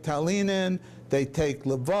take Tallinn, they take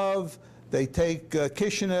Lvov, they take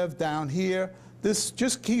Kishinev down here. This,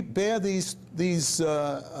 just bear these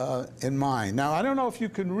in mind. Now, I don't know if you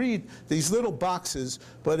can read these little boxes,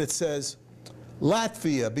 but it says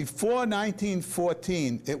Latvia, before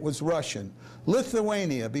 1914, it was Russian.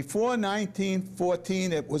 Lithuania, before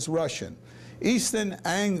 1914, it was Russian. Eastern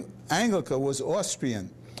Anglica was Austrian.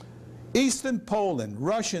 Eastern Poland,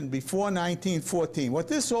 Russian before 1914. What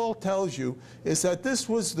this all tells you is that this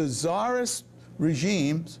was the Tsarist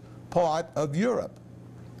regime's part of Europe.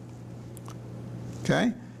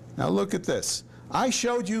 Okay? Now look at this. I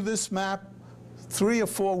showed you this map 3 or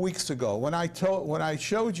 4 weeks ago when I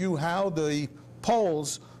showed you how the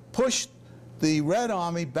Poles pushed the Red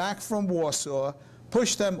Army back from Warsaw,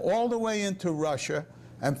 pushed them all the way into Russia,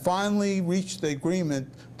 and finally reached the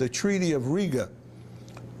agreement, the Treaty of Riga.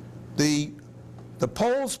 The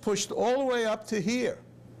Poles pushed all the way up to here,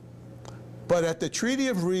 but at the Treaty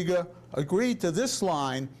of Riga agreed to this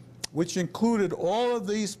line, which included all of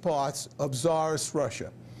these parts of Tsarist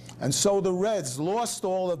Russia. And so the Reds lost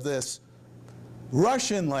all of this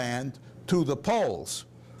Russian land to the Poles.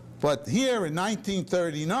 But here in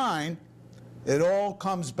 1939, it all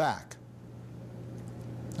comes back.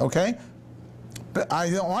 Okay? But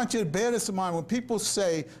I want you to bear this in mind. When people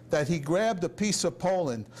say that he grabbed a piece of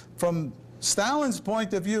Poland, from Stalin's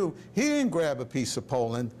point of view, he didn't grab a piece of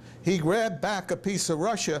Poland. He grabbed back a piece of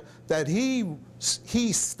Russia that he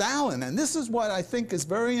Stalin, and this is what I think is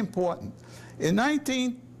very important. In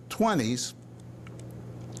 1920s,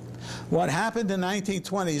 what happened in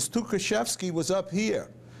 1920s, Tukhachevsky was up here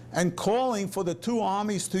and calling for the two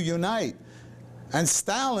armies to unite. And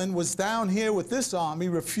Stalin was down here with this army,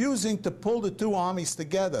 refusing to pull the two armies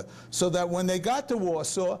together, so that when they got to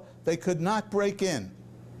Warsaw, they could not break in.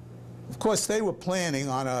 Of course, they were planning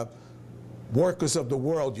on a workers of the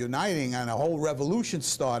world uniting and a whole revolution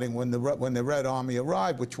starting when the Red Army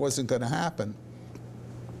arrived, which wasn't going to happen.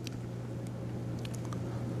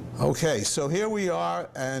 Okay, so here we are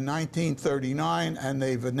in 1939, and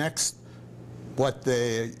they've annexed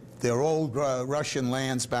their old Russian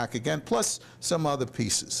lands back again, plus some other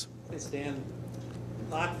pieces. Stan,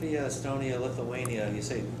 Latvia, Estonia, Lithuania, you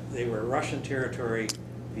say they were Russian territory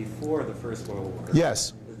before the First World War.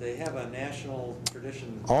 Yes. Did they have a national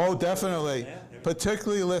tradition? Oh, definitely.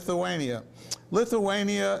 Particularly Lithuania.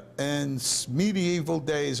 Lithuania in medieval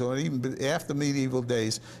days, or even after medieval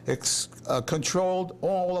days, controlled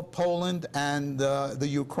all of Poland and the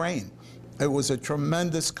Ukraine. It was a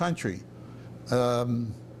tremendous country.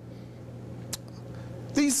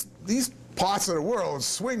 These parts of the world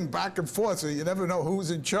swing back and forth, so you never know who's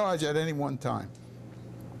in charge at any one time.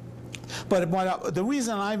 But the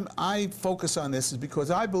reason I focus on this is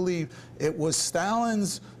because I believe it was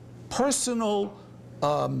Stalin's personal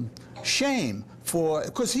shame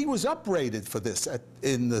because he was upbraided for this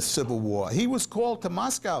in the Civil War. He was called to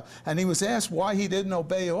Moscow, and he was asked why he didn't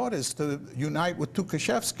obey orders to unite with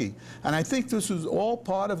Tukhachevsky. And I think this was all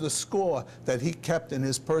part of the score that he kept in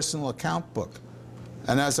his personal account book.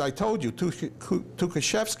 And as I told you,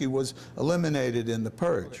 Tukhachevsky was eliminated in the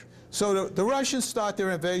purge. So the Russians start their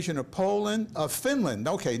invasion of Finland.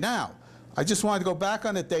 Okay, now, I just wanted to go back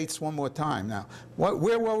on the dates one more time now.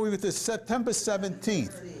 Where were we with this? September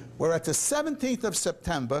 17th. We're at the 17th of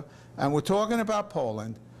September, and we're talking about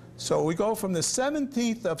Poland. So we go from the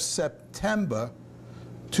 17th of September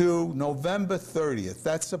to November 30th.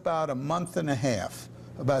 That's about a month and a half,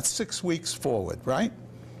 about 6 weeks forward, right?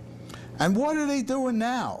 And what are they doing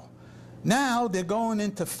now? Now they're going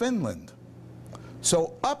into Finland.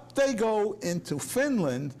 So up they go into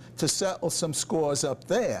Finland to settle some scores up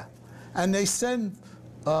there. And they send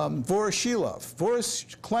Voroshilov.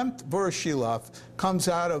 Klemt Voroshilov comes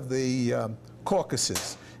out of the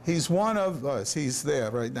Caucasus. He's one of, he's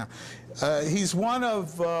there right now. He's one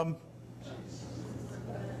of,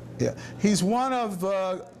 he's one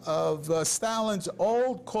of Stalin's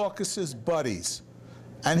old Caucasus buddies.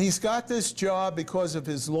 And he's got this job because of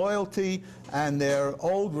his loyalty and their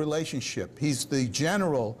old relationship. He's the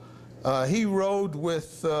general. He rode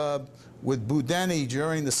with Boudinny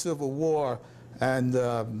during the Civil War,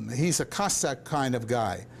 and he's a Cossack kind of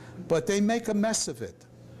guy. But they make a mess of it.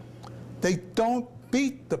 They don't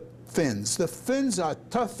beat the Finns. The Finns are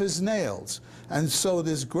tough as nails. And so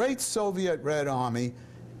this great Soviet Red Army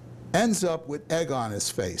ends up with egg on his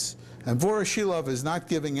face. And Voroshilov is not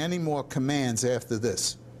giving any more commands after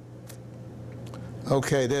this.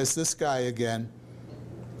 Okay, there's this guy again.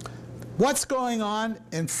 What's going on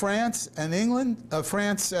in France and England,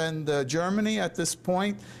 France and Germany at this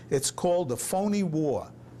point? It's called the phony war.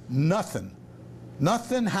 Nothing.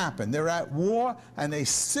 Nothing happened. They're at war and they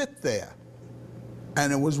sit there.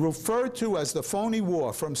 And it was referred to as the phony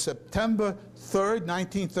war from September 3rd,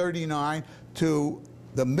 1939 to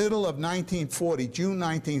the middle of 1940, June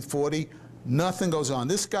 1940, nothing goes on.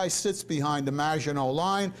 This guy sits behind the Maginot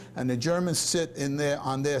Line, and the Germans sit in there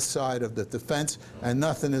on their side of the defense, and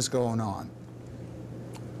nothing is going on.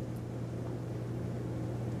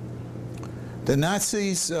 The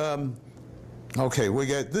Nazis, okay, we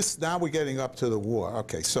get this, now we're getting up to the war.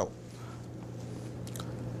 Okay, so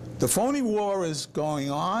the phony war is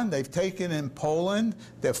going on. They've taken in Poland.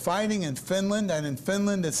 They're fighting in Finland, and in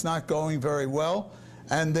Finland it's not going very well.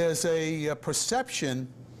 And there's a perception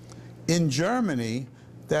in Germany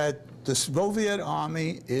that the Soviet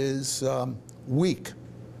army is weak.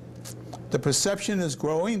 The perception is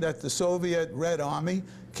growing that the Soviet Red Army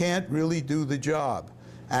can't really do the job.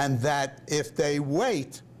 And that if they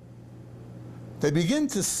wait, they begin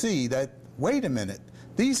to see that, wait a minute,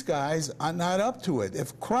 these guys are not up to it.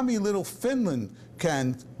 If crummy little Finland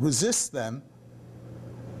can resist them,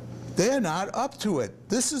 they're not up to it.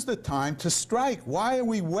 This is the time to strike. Why are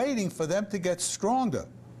we waiting for them to get stronger?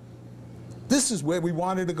 This is where we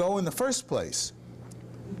wanted to go in the first place.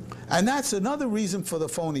 And that's another reason for the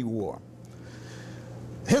phony war.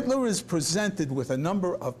 Hitler is presented with a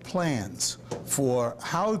number of plans for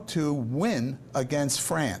how to win against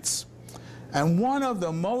France. And one of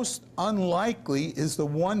the most unlikely is the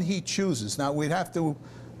one he chooses. Now, we'd have to,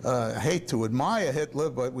 hate to admire Hitler,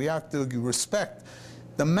 but we have to respect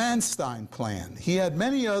the Manstein plan. He had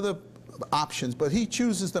many other options, but he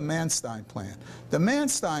chooses the Manstein plan. The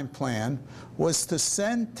Manstein plan was to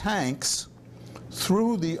send tanks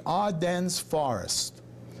through the Ardennes forest.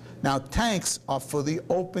 Now, tanks are for the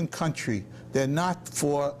open country. They're not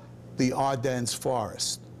for the Ardennes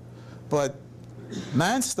forest. But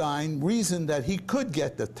Manstein reasoned that he could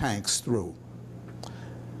get the tanks through.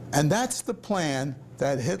 And that's the plan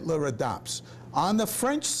that Hitler adopts. On the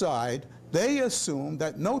French side, they assume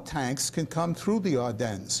that no tanks can come through the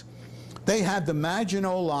Ardennes. They have the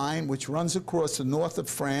Maginot Line, which runs across the north of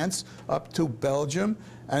France up to Belgium,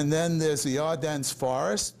 and then there's the Ardennes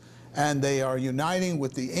Forest, and they are uniting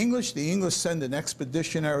with the English. The English send an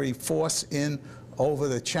expeditionary force in over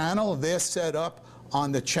the Channel. They're set up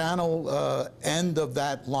on the Channel end of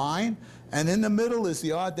that line, and in the middle is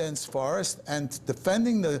the Ardennes Forest, and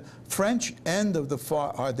defending the French end of the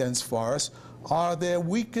Ardennes Forest are their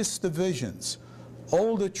weakest divisions,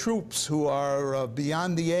 older troops who are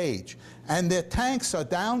beyond the age. And their tanks are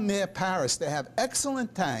down near Paris. They have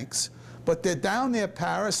excellent tanks, but they're down near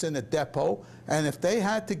Paris in a depot, and if they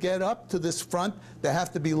had to get up to this front, they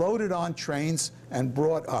have to be loaded on trains and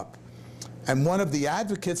brought up. And one of the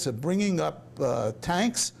advocates of bringing up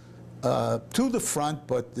tanks to the front,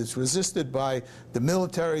 but it's resisted by the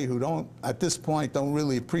military who don't, at this point, don't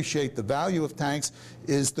really appreciate the value of tanks,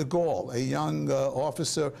 is de Gaulle, a young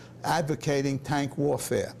officer advocating tank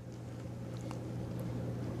warfare.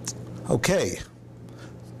 Okay,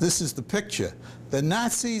 this is the picture. The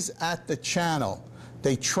Nazis at the Channel.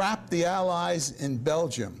 They trapped the Allies in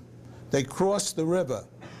Belgium. They crossed the river,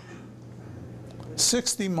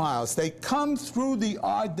 60 miles. They come through the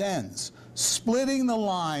Ardennes, splitting the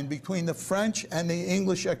line between the French and the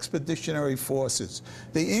English expeditionary forces.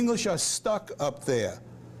 The English are stuck up there.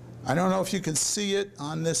 I don't know if you can see it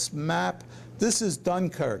on this map. This is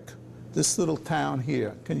Dunkirk, this little town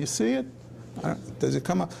here. Can you see it? Does it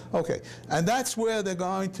come up? Okay. And that's where they're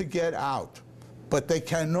going to get out. But they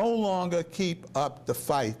can no longer keep up the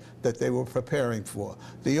fight that they were preparing for.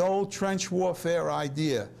 The old trench warfare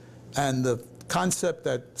idea and the concept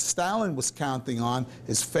that Stalin was counting on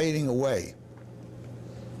is fading away.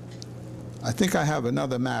 I think I have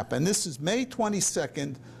another map, and this is May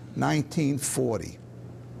 22nd, 1940.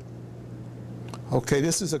 Okay,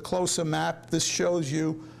 this is a closer map. This shows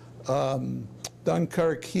you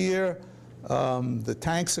Dunkirk here. The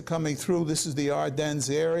tanks are coming through. This is the Ardennes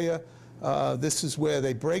area. This is where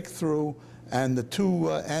they break through, and the two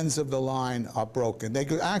ends of the line are broken. They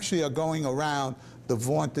actually are going around the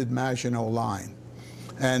vaunted Maginot Line.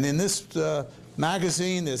 And in this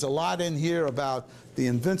magazine, there's a lot in here about the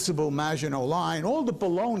invincible Maginot Line, all the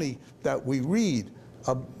baloney that we read.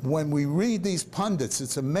 When we read these pundits,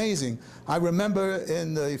 it's amazing. I remember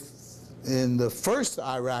in the first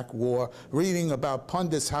Iraq War, reading about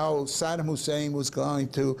pundits, how Saddam Hussein was going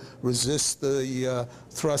to resist the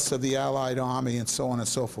thrust of the Allied army and so on and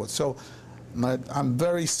so forth. So I'm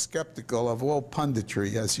very skeptical of all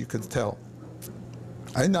punditry, as you can tell.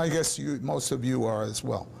 And I guess most of you are as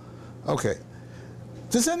well. Okay.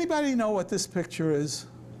 Does anybody know what this picture is?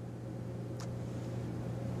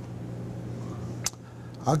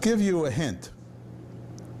 I'll give you a hint.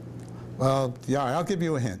 Well, yeah, I'll give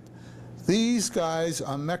you a hint. These guys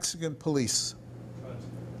are Mexican police.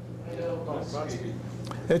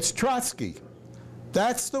 It's Trotsky.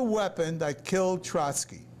 That's the weapon that killed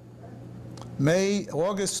Trotsky.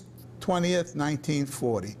 August 20th,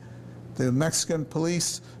 1940. The Mexican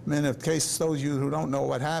policeman, in case those of you who don't know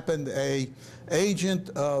what happened, an agent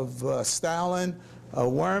of Stalin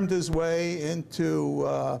wormed his way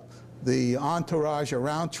into the entourage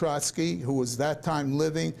around Trotsky, who was that time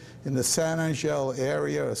living in the San Angel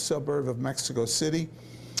area, a suburb of Mexico City,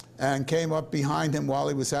 and came up behind him while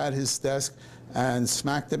he was at his desk and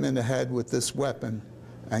smacked him in the head with this weapon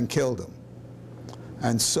and killed him.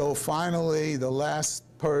 And so finally, the last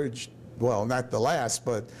purge, well, not the last,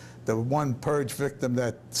 but the one purge victim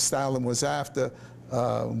that Stalin was after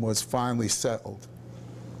was finally settled.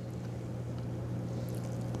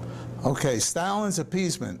 Okay, Stalin's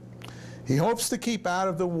appeasement. He hopes to keep out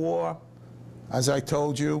of the war, as I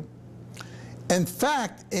told you. In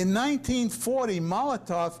fact, in 1940,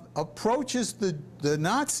 Molotov approaches the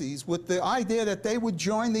Nazis with the idea that they would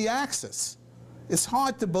join the Axis. It's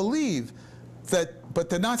hard to believe that, but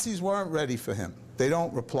the Nazis weren't ready for him. They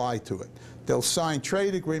don't reply to it. They'll sign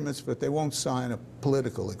trade agreements, but they won't sign a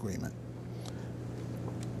political agreement.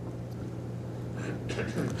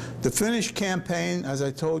 The Finnish campaign, as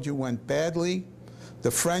I told you, went badly.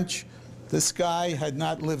 The French, this guy had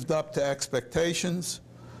not lived up to expectations.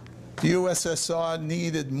 The USSR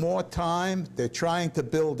needed more time. They're trying to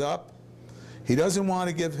build up. He doesn't want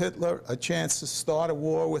to give Hitler a chance to start a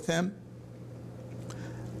war with him.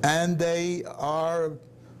 And they are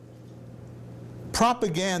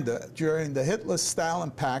propaganda during the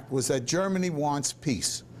Hitler-Stalin Pact was that Germany wants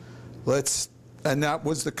peace. And that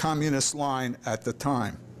was the communist line at the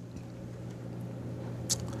time.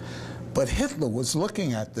 But Hitler was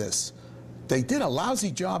looking at this. They did a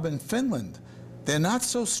lousy job in Finland. They're not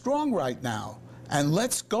so strong right now. And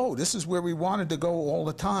let's go. This is where we wanted to go all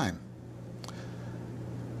the time.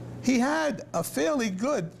 He had a fairly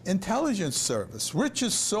good intelligence service. Richard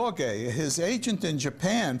Sorge, his agent in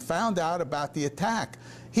Japan, found out about the attack.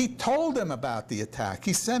 He told him about the attack.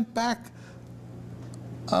 He sent back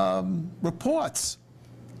reports.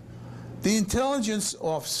 The intelligence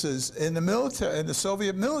officers in the military, in the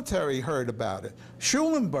Soviet military, heard about it.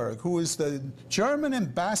 Schulenburg, who is the German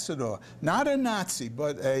ambassador, not a Nazi,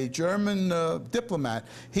 but a German diplomat,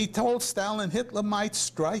 he told Stalin Hitler might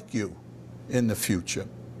strike you in the future.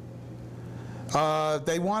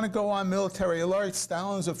 They want to go on military alert.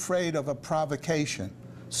 Stalin's afraid of a provocation,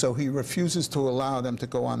 so he refuses to allow them to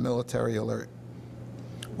go on military alert.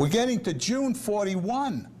 We're getting to June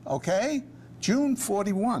 41, okay? June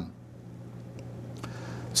 41.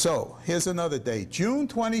 So here's another date, June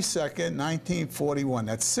 22nd, 1941.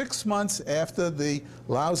 That's 6 months after the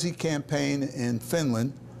lousy campaign in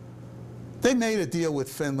Finland. They made a deal with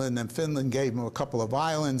Finland, and Finland gave them a couple of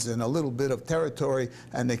islands and a little bit of territory,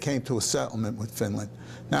 and they came to a settlement with Finland.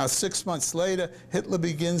 Now, 6 months later, Hitler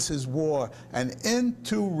begins his war, and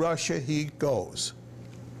into Russia he goes.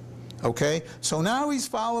 Okay? So now he's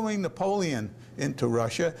following Napoleon into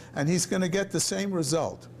Russia, and he's going to get the same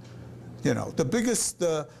result. You know, the biggest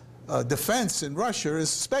defense in Russia is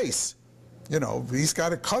space. You know, he's got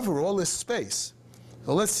to cover all this space.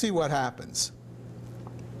 So let's see what happens.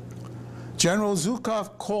 General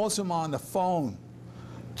Zhukov calls him on the phone.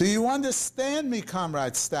 Do you understand me,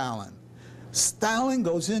 Comrade Stalin? Stalin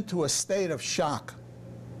goes into a state of shock.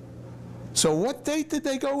 So what date did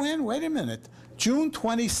they go in? Wait a minute. June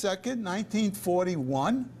 22nd,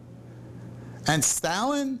 1941? And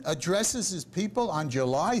Stalin addresses his people on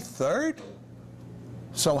July 3rd?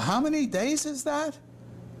 So how many days is that?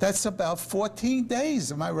 That's about 14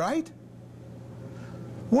 days, am I right?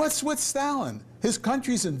 What's with Stalin? His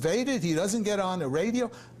country's invaded, he doesn't get on the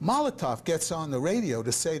radio. Molotov gets on the radio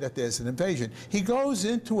to say that there's an invasion. He goes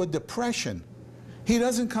into a depression. He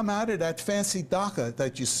doesn't come out of that fancy dacha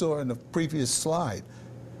that you saw in the previous slide.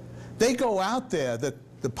 They go out there, the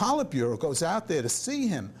Politburo goes out there to see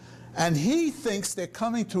him, and he thinks they're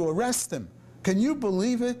coming to arrest him. Can you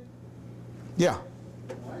believe it? Yeah.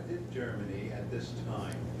 Why did Germany at this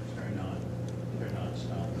time turn on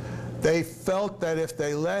Stalin? They felt that if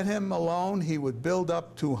they let him alone, he would build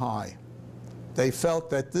up too high. They felt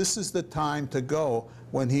that this is the time to go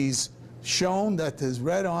when he's shown that his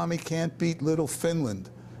Red Army can't beat little Finland,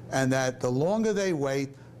 and that the longer they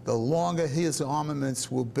wait, the longer his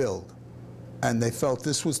armaments will build. And they felt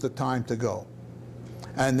this was the time to go.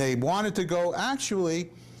 And they wanted to go, actually,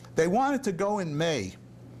 they wanted to go in May,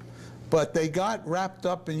 but they got wrapped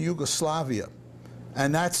up in Yugoslavia,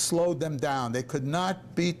 and that slowed them down. They could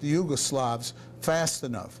not beat the Yugoslavs fast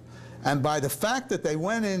enough. And by the fact that they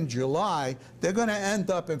went in July, they're going to end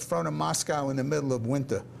up in front of Moscow in the middle of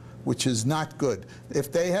winter, which is not good.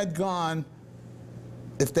 If they had gone,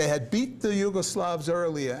 if they had beat the Yugoslavs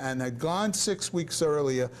earlier and had gone 6 weeks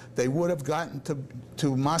earlier, they would have gotten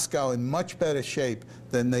to Moscow in much better shape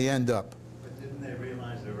than they end up. But didn't they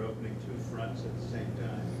realize they were opening two fronts at the same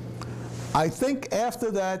time? I think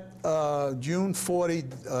after that June 40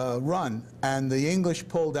 run, and the English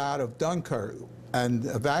pulled out of Dunkirk and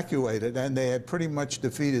evacuated, and they had pretty much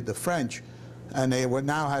defeated the French, and they were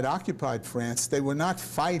now had occupied France, they were not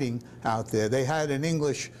fighting out there. They had an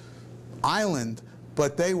English island,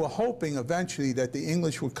 but they were hoping eventually that the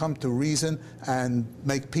English would come to reason and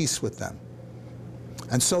make peace with them.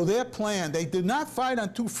 And so their plan, they did not fight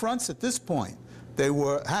on two fronts at this point. They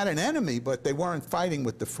had an enemy, but they weren't fighting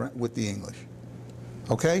with the English.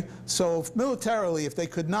 Okay? So militarily, if they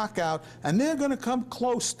could knock out, and they're going to come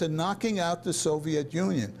close to knocking out the Soviet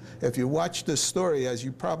Union. If you watch this story, as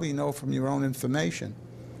you probably know from your own information.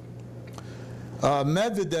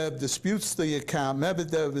 Medvedev disputes the account.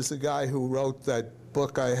 Medvedev is the guy who wrote that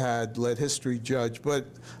book I had, Let History Judge, but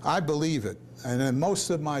I believe it. And then most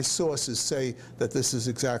of my sources say that this is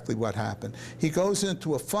exactly what happened. He goes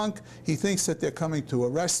into a funk. He thinks that they're coming to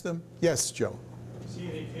arrest him. Yes, Joe? Is he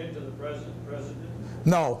any kin to the president?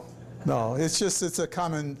 No, no. It's just it's a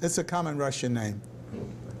common Russian name.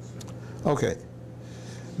 Okay.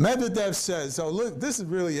 Medvedev says, oh look, this is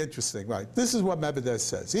really interesting, right? This is what Medvedev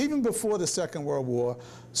says. Even before the Second World War,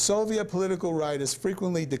 Soviet political writers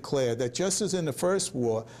frequently declared that just as in the First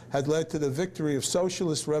War had led to the victory of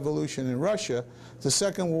socialist revolution in Russia, the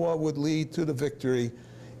Second War would lead to the victory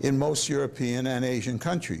in most European and Asian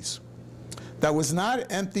countries. That was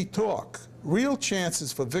not empty talk. Real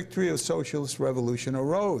chances for victory of socialist revolution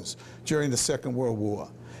arose during the Second World War.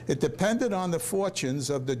 It depended on the fortunes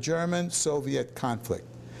of the German-Soviet conflict.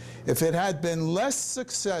 If it had been less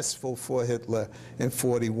successful for Hitler in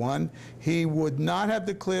 '41, he would not have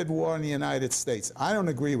declared war on the United States. I don't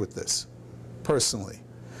agree with this, personally.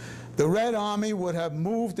 The Red Army would have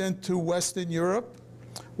moved into Western Europe,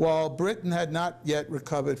 while Britain had not yet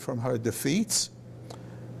recovered from her defeats,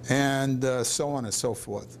 and so on and so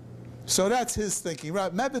forth. So that's his thinking.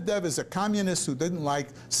 Right? Medvedev is a communist who didn't like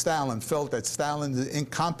Stalin, felt that Stalin's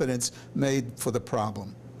incompetence made for the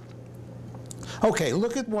problem. Okay,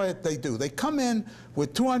 look at what they do. They come in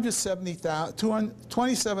with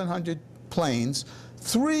 2,700 planes,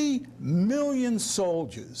 3 million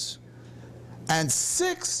soldiers, and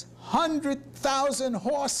 600,000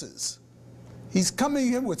 horses. He's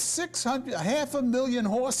coming in with 500,000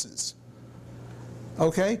 horses.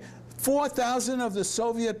 Okay? 4,000 of the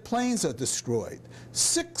Soviet planes are destroyed.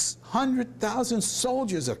 600,000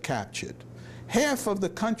 soldiers are captured. Half of the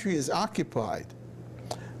country is occupied.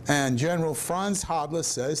 And General Franz Hodler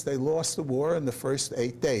says they lost the war in the first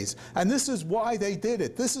 8 days. And this is why they did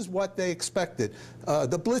it. This is what they expected.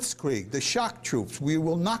 The Blitzkrieg, the shock troops, we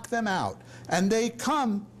will knock them out. And they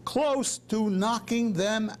come close to knocking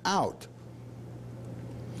them out.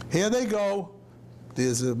 Here they go.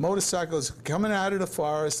 There's motorcycles coming out of the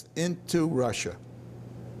forest into Russia.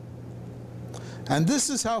 And this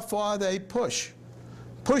is how far they push.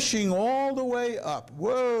 Pushing all the way up.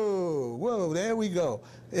 Whoa, whoa, there we go.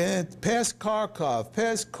 And past Kharkov,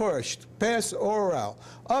 past Kursk, past Oral,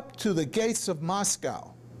 up to the gates of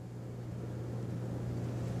Moscow.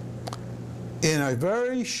 In a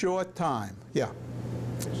very short time. Yeah.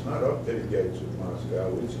 It's not up to the gates of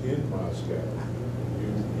Moscow, it's in Moscow.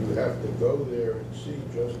 You have to go there and see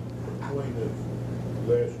just the point of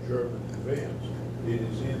last German advance. It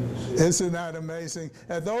is in the city. Isn't that amazing?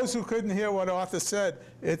 And those who couldn't hear what Arthur said,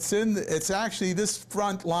 it's actually, this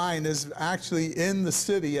front line is actually in the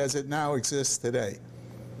city as it now exists today.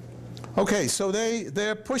 Okay, so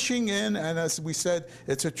they're pushing in, and as we said,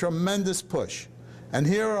 it's a tremendous push. And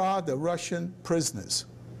here are the Russian prisoners.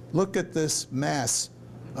 Look at this mass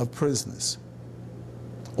of prisoners.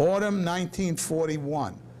 Autumn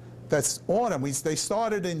 1941. That's autumn. They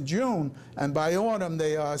started in June, and by autumn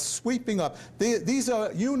they are sweeping up. These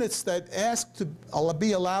are units that ask to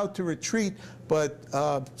be allowed to retreat, but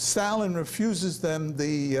Stalin refuses them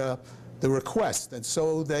the request, and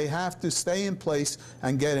so they have to stay in place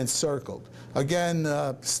and get encircled. Again,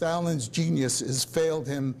 Stalin's genius has failed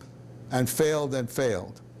him and failed and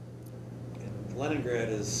failed. Leningrad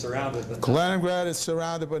is surrounded, but Leningrad is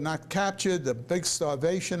surrounded but not captured. The big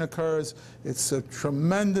starvation occurs. It's a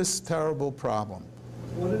tremendous, terrible problem.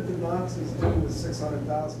 What did the Nazis do with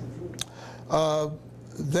 600,000 troops?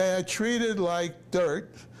 They're treated like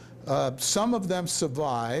dirt. Some of them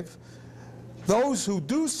survive. Those who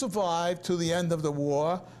do survive to the end of the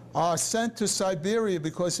war are sent to Siberia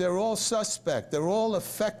because they're all suspect. They're all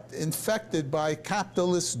infected by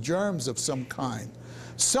capitalist germs of some kind.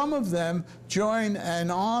 Some of them join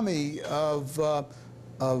an army of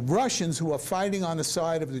Russians who are fighting on the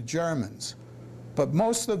side of the Germans. But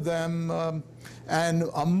most of them, and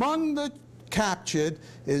among the captured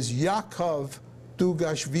is Yakov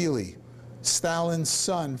Dugashvili, Stalin's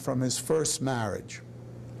son from his first marriage.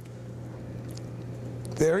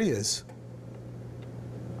 There he is.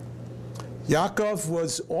 Yakov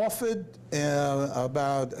was offered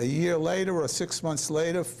about a year later or 6 months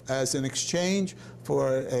later as an exchange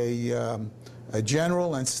for a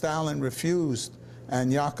general, and Stalin refused,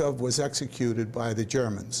 and Yakov was executed by the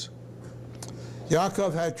Germans.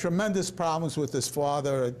 Yakov had tremendous problems with his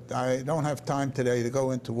father. I don't have time today to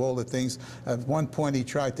go into all the things. At one point he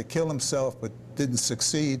tried to kill himself but didn't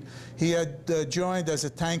succeed. He had joined as a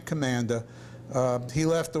tank commander. He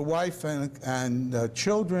left a wife and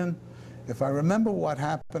children. If I remember what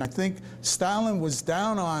happened, I think Stalin was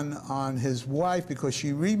down on his wife because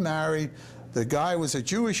she remarried. The guy was a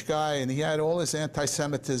Jewish guy, and he had all his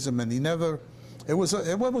anti-Semitism, and he never, it was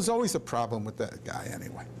always a problem with that guy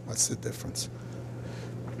anyway. What's the difference?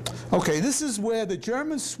 Okay, this is where the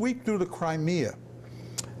Germans sweep through the Crimea,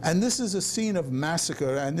 and this is a scene of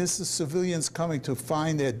massacre, and this is civilians coming to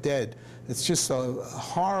find their dead. It's just a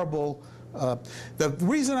horrible. The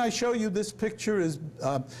reason I show you this picture is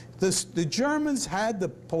the Germans had the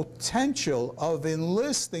potential of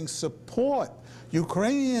enlisting support.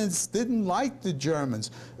 Ukrainians didn't like the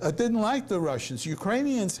Germans, didn't like the Russians.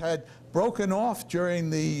 Ukrainians had broken off during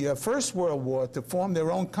the First World War to form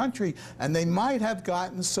their own country, and they might have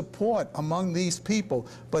gotten support among these people,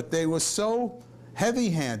 but they were so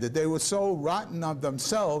heavy-handed, they were so rotten of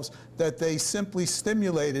themselves that they simply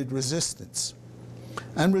stimulated resistance.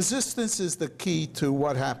 And resistance is the key to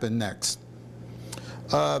what happened next.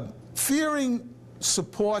 Fearing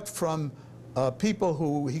support from people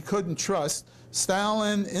who he couldn't trust,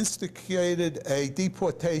 Stalin instigated a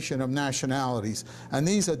deportation of nationalities. And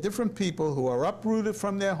these are different people who are uprooted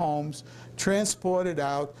from their homes, transported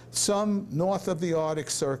out, some north of the Arctic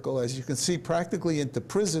Circle, as you can see, practically into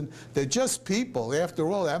prison. They're just people. After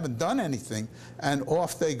all, they haven't done anything, and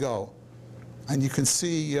off they go. And you can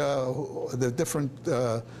see the different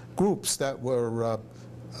groups that were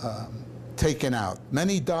taken out.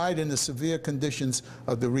 Many died in the severe conditions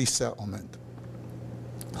of the resettlement.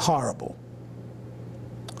 Horrible.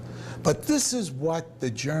 But this is what the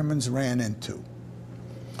Germans ran into.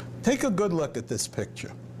 Take a good look at this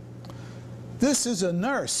picture. This is a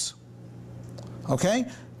nurse, okay?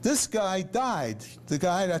 This guy died, the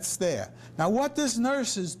guy that's there. Now what this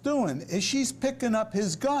nurse is doing is she's picking up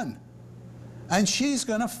his gun, and she's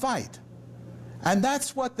going to fight. And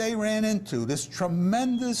that's what they ran into, this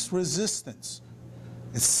tremendous resistance.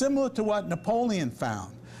 It's similar to what Napoleon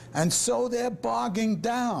found. And so they're bogging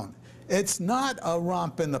down. It's not a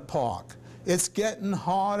romp in the park. It's getting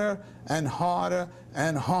harder and harder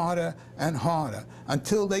and harder and harder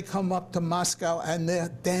until they come up to Moscow and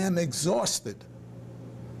they're damn exhausted.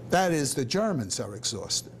 That is, the Germans are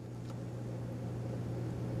exhausted.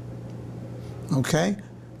 Okay?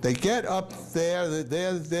 They get up there,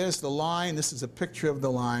 there's the line, this is a picture of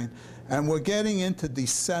the line, and we're getting into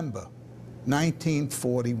December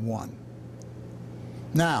 1941.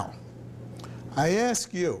 Now, I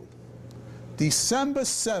ask you, December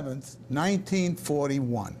 7th,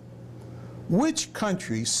 1941, which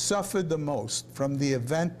country suffered the most from the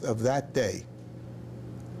event of that day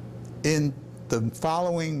in the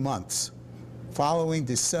following months, following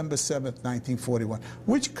December 7th, 1941?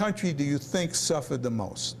 Which country do you think suffered the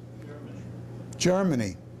most?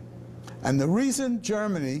 Germany. And the reason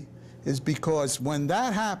Germany is because when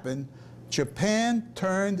that happened, Japan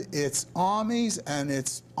turned its armies and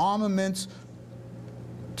its armaments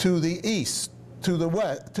to the east, to the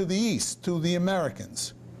west, to the east, to the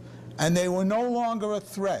Americans. And they were no longer a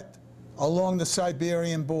threat along the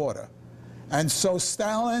Siberian border. And so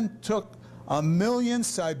Stalin took 1 million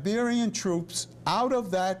Siberian troops out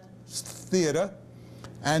of that theater,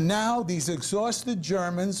 and now these exhausted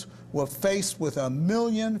Germans were faced with 1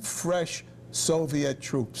 million fresh Soviet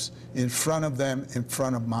troops in front of them, in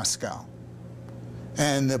front of Moscow.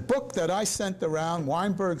 And the book that I sent around,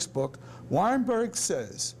 Weinberg's book, Weinberg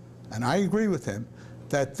says, and I agree with him,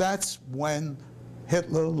 that that's when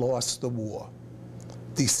Hitler lost the war.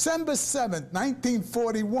 December 7th,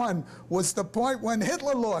 1941 was the point when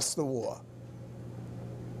Hitler lost the war,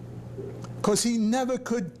 because he never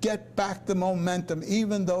could get back the momentum,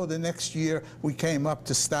 even though the next year we came up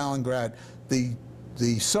to Stalingrad.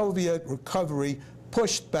 The Soviet recovery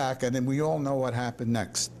pushed back, and then we all know what happened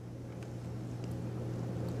next.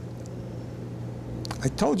 I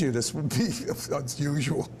told you this would be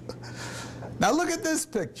unusual. Now look at this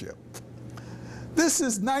picture. This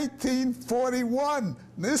is 1941.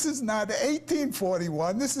 This is not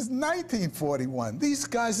 1841. This is 1941. These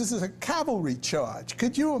guys, this is a cavalry charge.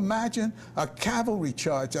 Could you imagine a cavalry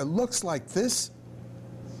charge that looks like this?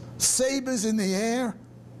 Sabers in the air.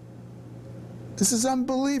 This is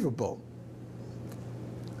unbelievable.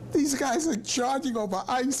 These guys are charging over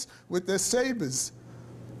ice with their sabers.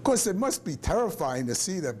 Of course, it must be terrifying to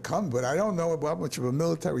see them come, but I don't know how much of a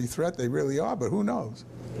military threat they really are, but who knows?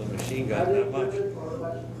 The machine gun, not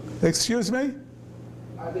much. Excuse me?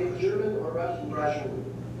 Are they German or Russian? Russian.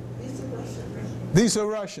 These are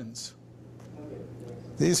Russians.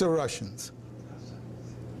 These are Russians.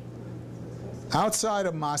 Outside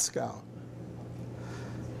of Moscow.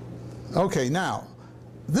 Okay, now,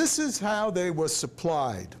 this is how they were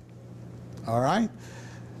supplied, all right?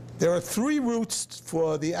 There are 3 routes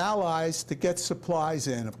for the Allies to get supplies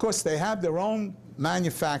in. Of course, they have their own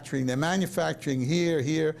manufacturing. They're manufacturing here,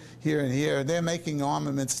 here, here, and here. They're making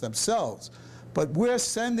armaments themselves. But we're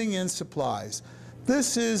sending in supplies.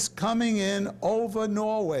 This is coming in over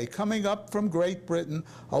Norway, coming up from Great Britain,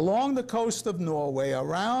 along the coast of Norway,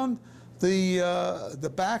 around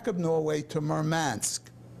the back of Norway to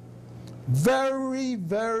Murmansk. Very,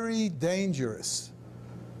 very dangerous,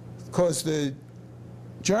 because the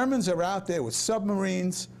Germans are out there with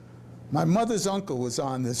submarines. My mother's uncle was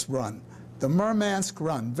on this run, the Murmansk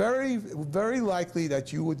run. Very, very likely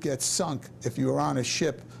that you would get sunk if you were on a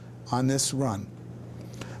ship on this run.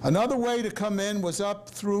 Another way to come in was up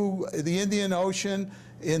through the Indian Ocean,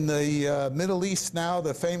 in the Middle East now,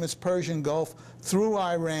 the famous Persian Gulf, through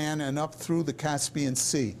Iran and up through the Caspian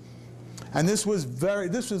Sea. And this was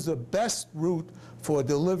the best route for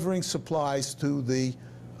delivering supplies to the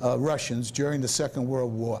Russians during the Second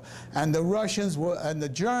World War. And the Russians and the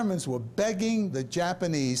Germans were begging the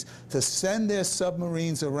Japanese to send their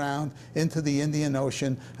submarines around into the Indian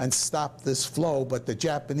Ocean and stop this flow, but the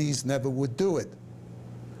Japanese never would do it.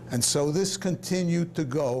 And so this continued to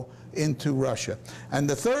go into Russia. And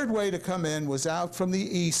the third way to come in was out from the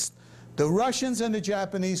east. The Russians and the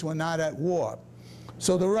Japanese were not at war.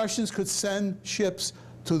 So the Russians could send ships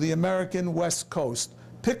to the American West Coast,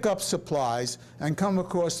 pick up supplies, and come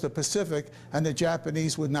across the Pacific, and the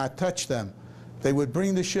Japanese would not touch them. They would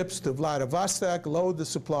bring the ships to Vladivostok, load the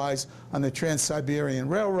supplies on the Trans-Siberian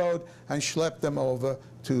Railroad, and schlep them over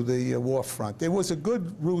to the war front. It was a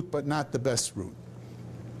good route, but not the best route.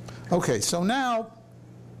 Okay, so now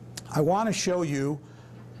I want to show you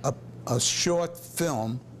a short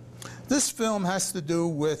film. This film has to do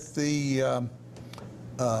with the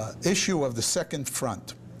issue of the Second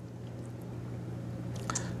Front.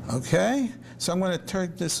 Okay, so I'm going to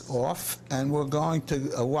turn this off, and we're going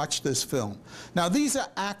to watch this film. Now, these are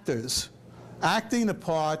actors acting the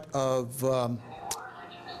part of,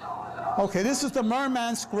 okay, this is the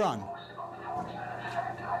Murmansk Run.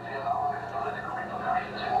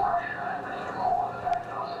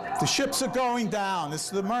 The ships are going down. This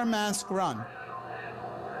is the Murmansk Run.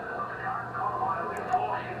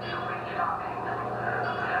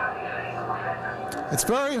 It's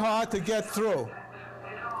very hard to get through.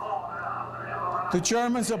 The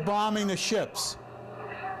Germans are bombing the ships.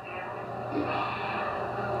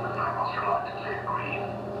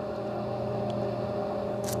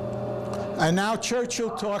 And now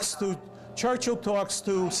Churchill talks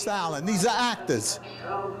to Stalin. These are actors.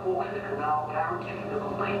 German forces can now guarantee the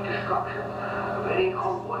complete destruction of any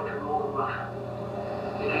convoy to northern Russia.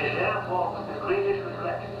 It is therefore with the greatest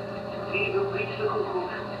regret that we have reached the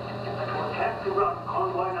conclusion that to attempt to run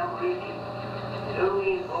convoy number 18 it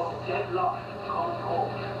only involves dead loss and common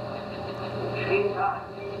cause. At the same time,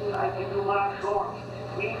 I give you my assurance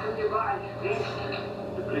we can devise these.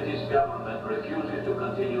 The British government refuses to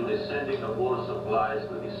continue the sending of war supplies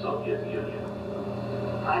to the Soviet Union.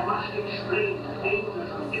 I must explain the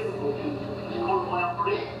dangers and difficulties of this convoy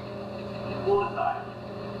operation. For a time,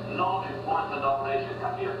 no enforcement operation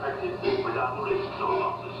can be effective without risks or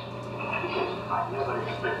losses. In any case, I never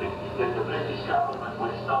expected that the British government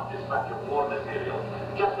would stop dispatch of war material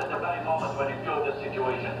just at the very moment when it viewed the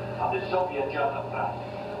situation on the Soviet-German front.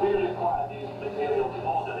 We require these materials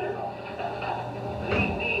more than ever.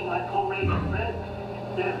 Believe me, my comrade and friend,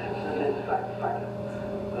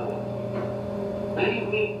 believe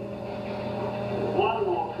me, one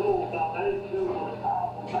or two of our very few most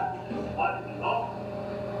powerful battleships fighting off,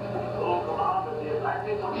 all command of the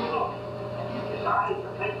Atlantic or Europe. Besides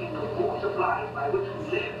affecting the food supplies by which we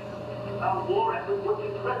live, our war effort would be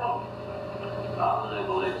crippled. Our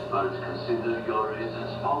naval experts consider your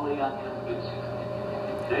reasons wholly unconvincing.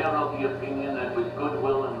 They are of the opinion that with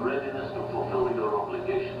goodwill and readiness to fulfill your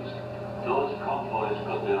obligations, those convoys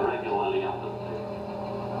could be regularly undertaken.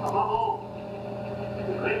 Above all,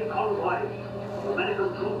 the great convoys of American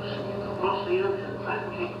troops across the ocean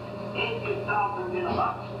transiting 80,000 in a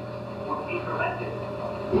month would be prevented.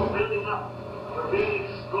 We're building up a very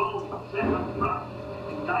strong second front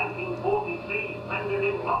in 1943 rendered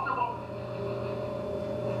impossible.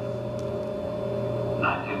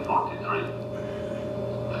 1943.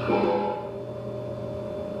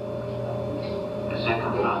 The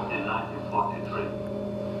second front in 1943.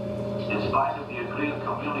 In spite of the agreed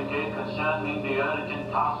communique concerning the urgent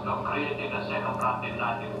task of creating a second front in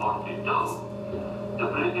 1942, the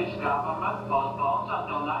British government postpones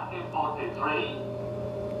until 1943.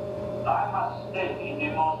 I must state in the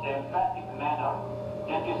most emphatic manner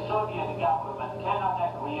that the Soviet government cannot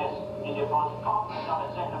acquiesce in the postponement of a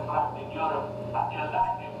second front in Europe until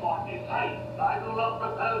 1943. I do not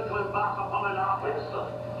propose to embark upon an army.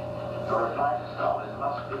 Your reply to Stalin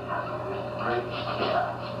must be handled with great care.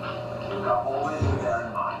 You have always to bear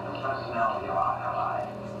in mind the personality of our ally.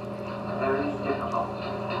 A very difficult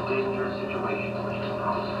and dangerous situation which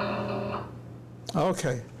confronts.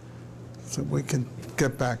 Okay, so we can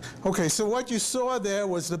get back. Okay, so what you saw there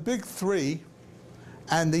was the big three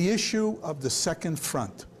and the issue of the second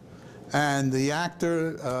front. And the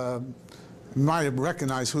actor, you might have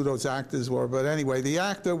recognized who those actors were, but anyway, the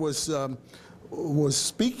actor was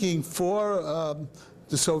speaking for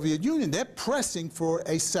the Soviet Union. They're pressing for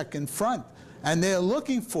a second front, and they're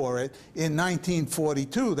looking for it in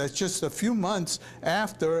 1942. That's just a few months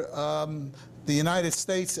after the United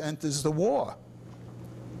States enters the war.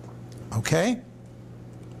 Okay?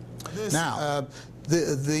 Now,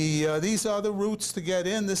 these are the routes to get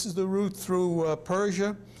in. This is the route through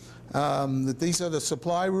Persia. These are the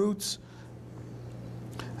supply routes.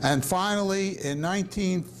 And finally, in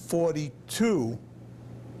 1942,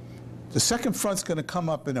 the second front's going to come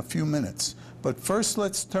up in a few minutes. But first,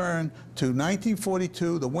 let's turn to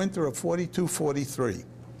 1942, the winter of 42-43.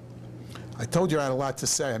 I told you I had a lot to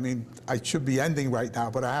say. I mean, I should be ending right now,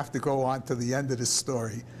 but I have to go on to the end of the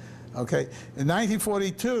story. Okay? In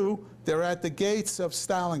 1942, they're at the gates of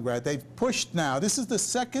Stalingrad. They've pushed now. This is the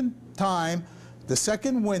second time, the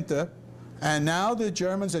second winter, and now the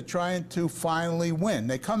Germans are trying to finally win.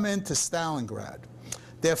 They come into Stalingrad.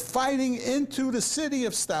 They're fighting into the city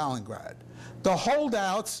of Stalingrad. The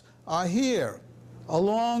holdouts are here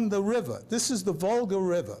along the river. This is the Volga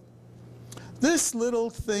River. This little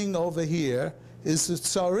thing over here is the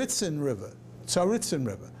Tsaritsyn River. Tsaritsyn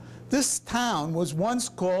River. This town was once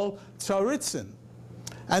called Tsaritsyn.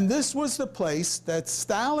 And this was the place that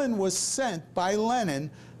Stalin was sent by Lenin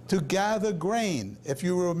to gather grain. If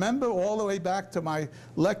you remember all the way back to my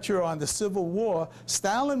lecture on the Civil War,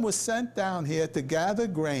 Stalin was sent down here to gather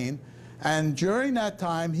grain, and during that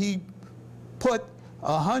time he put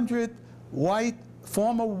 100 white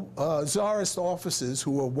former Tsarist officers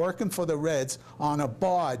who were working for the Reds on a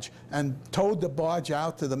barge and towed the barge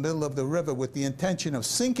out to the middle of the river with the intention of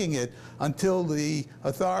sinking it until the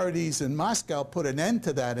authorities in Moscow put an end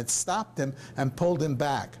to that and stopped him and pulled him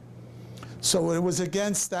back. So it was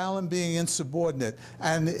against Stalin being insubordinate,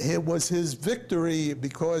 and it was his victory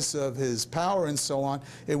because of his power and so on.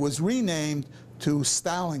 It was renamed to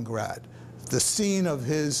Stalingrad, the scene of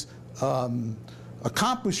his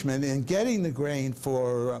accomplishment in getting the grain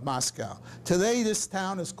for Moscow. Today this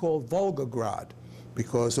town is called Volgograd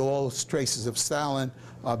because all traces of Stalin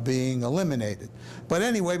are being eliminated. But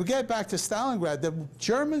anyway, we get back to Stalingrad. The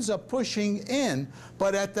Germans are pushing in,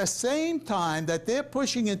 but at the same time that they're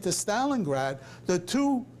pushing into Stalingrad, the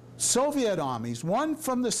two Soviet armies, one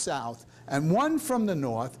from the south and one from the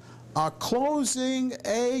north, are closing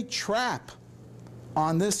a trap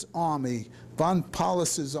on this army, von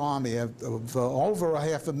Paulus's army of over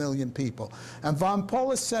 500,000 people. And von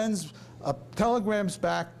Paulus sends telegrams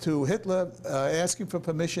back to Hitler asking for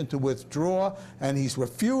permission to withdraw, and he's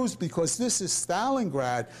refused because this is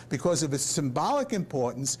Stalingrad. Because of its symbolic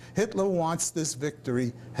importance, Hitler wants this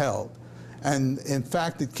victory held. And in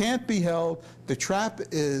fact, it can't be held. The trap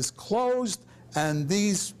is closed, and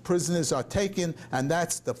these prisoners are taken, and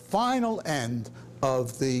that's the final end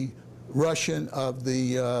of the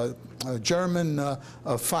German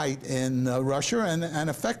fight in Russia, and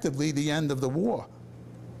effectively the end of the war.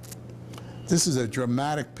 This is a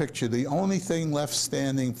dramatic picture, the only thing left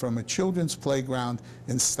standing from a children's playground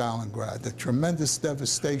in Stalingrad, the tremendous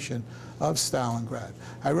devastation of Stalingrad.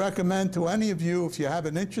 I recommend to any of you, if you have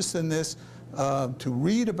an interest in this, to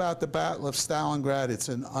read about the Battle of Stalingrad. It's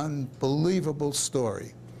an unbelievable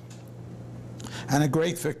story and a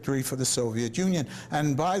great victory for the Soviet Union.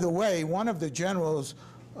 And by the way, one of the generals,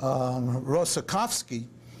 Rosakovsky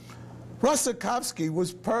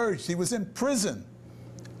was purged. He was in prison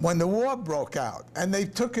when the war broke out, and they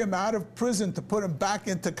took him out of prison to put him back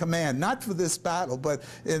into command, not for this battle, but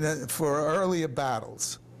for earlier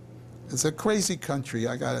battles. It's a crazy country,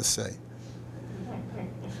 I gotta say.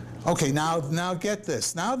 Okay, now get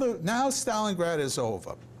this. Now Stalingrad is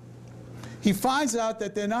over. He finds out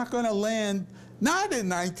that they're not going to land, not in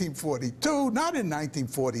 1942, not in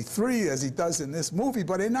 1943, as he does in this movie,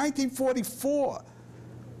 but in 1944.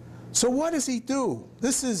 So what does he do?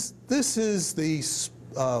 This is the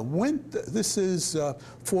winter. This is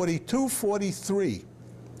 42, 43,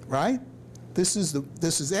 right? This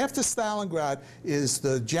is after Stalingrad is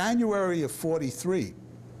the January of 43.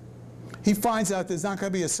 He finds out there's not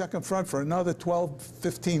going to be a second front for another 12,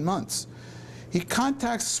 15 months. He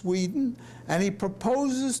contacts Sweden and he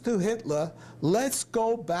proposes to Hitler, let's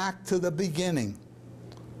go back to the beginning.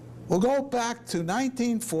 We'll go back to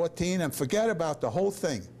 1914 and forget about the whole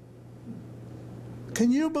thing.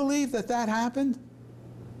 Can you believe that that happened?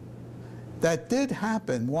 That did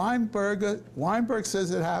happen. Weinberg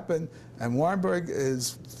says it happened, and Weinberg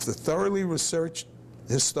is the thoroughly researched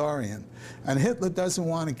historian. And Hitler doesn't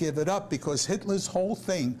want to give it up because Hitler's whole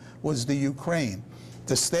thing was the Ukraine.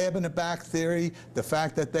 The stab in the back theory, the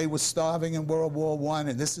fact that they were starving in World War I,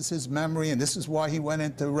 and this is his memory, and this is why he went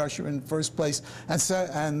into Russia in the first place.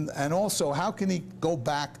 And also, how can he go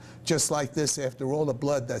back just like this after all the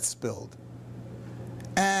blood that's spilled?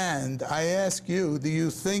 And I ask you, do you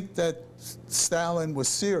think that Stalin was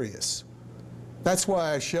serious? That's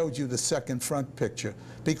why I showed you the second front picture,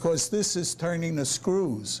 because this is turning the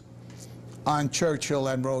screws on Churchill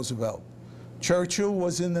and Roosevelt. Churchill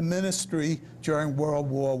was in the ministry during World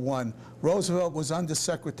War I. Roosevelt was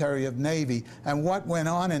Undersecretary of Navy. And what went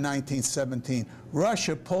on in 1917?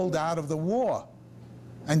 Russia pulled out of the war.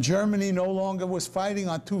 And Germany no longer was fighting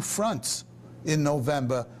on two fronts in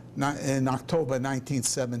October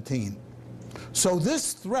 1917. So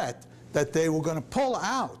this threat that they were going to pull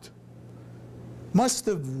out must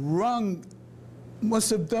have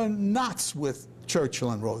done knots with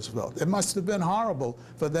Churchill and Roosevelt. It must have been horrible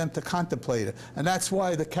for them to contemplate it. And that's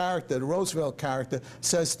why the Roosevelt character,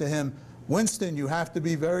 says to him, Winston, you have to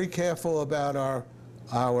be very careful about our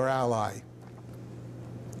ally.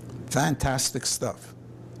 Fantastic stuff.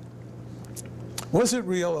 Was it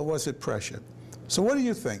real or was it pressure? So what do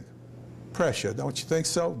you think? Pressure, don't you think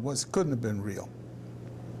so? Couldn't have been real.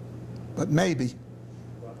 But maybe.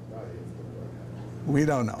 We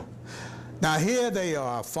don't know. Now here they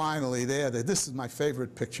are, finally there. This is my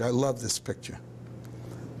favorite picture. I love this picture.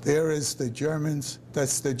 There is the Germans.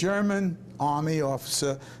 That's the German army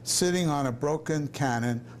officer sitting on a broken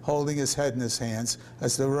cannon, holding his head in his hands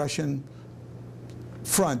as the Russian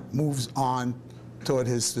front moves on toward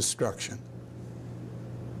his destruction.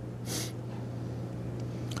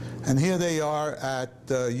 And here they are at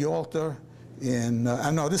Yalta in,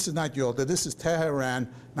 no, this is not Yalta, this is Tehran,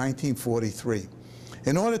 1943.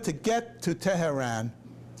 In order to get to Tehran,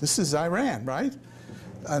 this is Iran, right?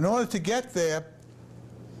 In order to get there,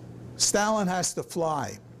 Stalin has to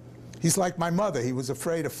fly. He's like my mother. He was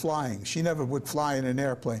afraid of flying. She never would fly in an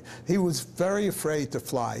airplane. He was very afraid to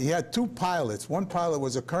fly. He had two pilots. One pilot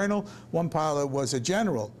was a colonel, one pilot was a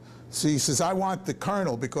general. So he says, I want the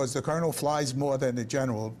colonel because the colonel flies more than the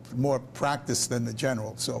general, more practice than the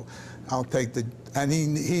general. So I'll take the, and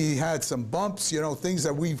he had some bumps, you know, things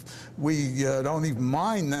that we don't even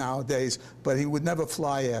mind nowadays, but he would never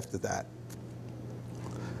fly after that.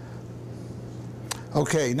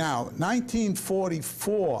 Okay, now,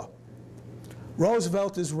 1944,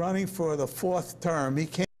 Roosevelt is running for the fourth term. He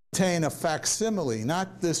can't obtain a facsimile,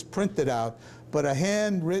 not this printed out, but a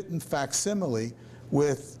handwritten facsimile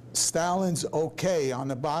with Stalin's okay on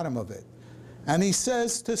the bottom of it. And he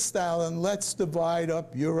says to Stalin, let's divide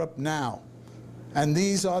up Europe now. And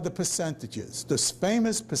these are the percentages, this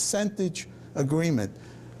famous percentage agreement.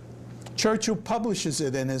 Churchill publishes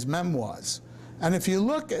it in his memoirs. And if you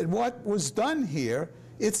look at what was done here,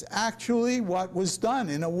 it's actually what was done.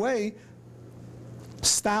 In a way,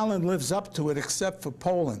 Stalin lives up to it except for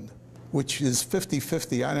Poland, which is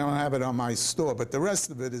 50-50. I don't have it on my store, but the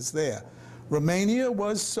rest of it is there. Romania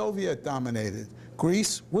was Soviet-dominated.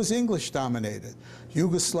 Greece was English-dominated.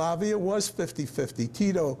 Yugoslavia was 50-50.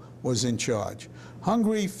 Tito was in charge.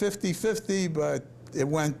 Hungary, 50-50, but it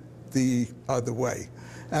went the other way.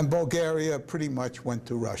 And Bulgaria pretty much went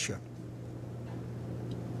to Russia.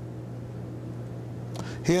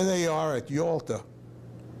 Here they are at Yalta.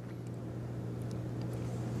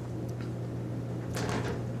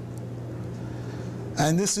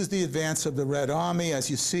 And this is the advance of the Red Army, as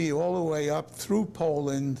you see, all the way up through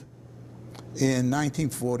Poland in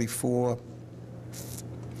 1944.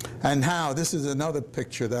 And how, this is another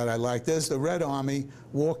picture that I like. There's the Red Army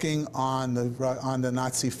walking on the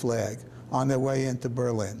Nazi flag on their way into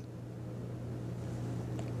Berlin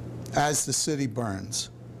as the city burns.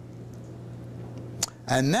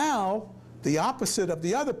 And now, the opposite of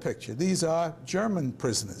the other picture. These are German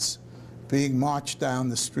prisoners being marched down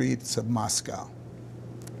the streets of Moscow.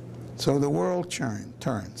 So the world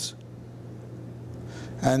turns.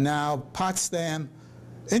 And now Potsdam.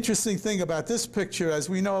 Interesting thing about this picture, as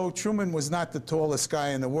we know, Truman was not the tallest guy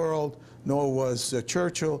in the world, nor was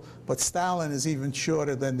Churchill, but Stalin is even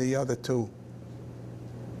shorter than the other two.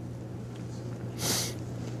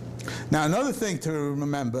 Now, another thing to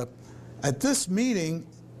remember, at this meeting,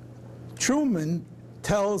 Truman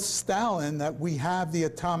tells Stalin that we have the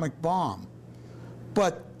atomic bomb.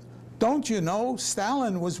 But don't you know,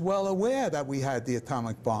 Stalin was well aware that we had the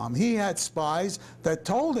atomic bomb. He had spies that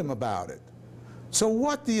told him about it. So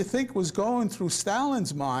what do you think was going through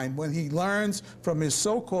Stalin's mind when he learns from his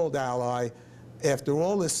so-called ally, after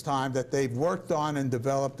all this time, that they've worked on and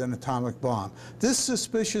developed an atomic bomb? This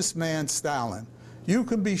suspicious man, Stalin, you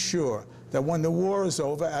can be sure that when the war is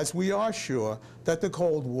over, as we are sure, that the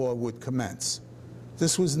Cold War would commence.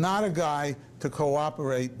 This was not a guy to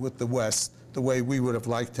cooperate with the West the way we would have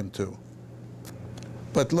liked him to.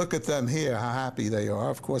 But look at them here, how happy they are,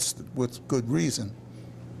 of course, with good reason.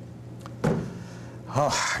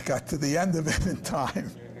 Oh, I got to the end of it in time.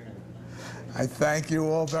 I thank you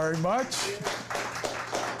all very much.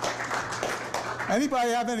 Anybody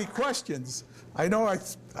have any questions? I know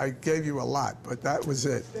I gave you a lot, but that was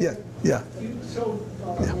it. Yeah, yeah. You showed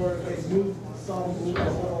where they moved some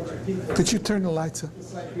people Could you turn the lights up? to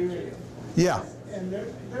Siberia. Yeah. And there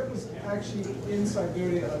was actually in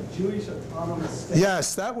Siberia a Jewish autonomous state.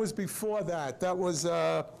 Yes, that was before that. That was,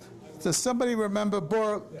 does somebody remember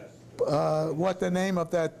what the name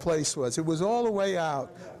of that place was? It was all the way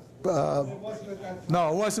out. No,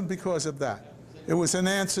 it wasn't because of that. It was an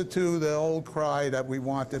answer to the old cry that we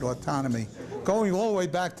wanted autonomy, going all the way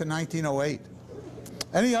back to 1908.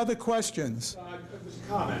 Any other questions? It was a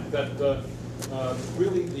comment that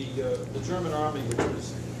really the German army, which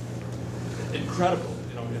was incredible,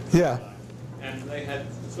 you know, Yeah. and they had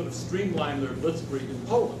sort of streamlined their blitzkrieg in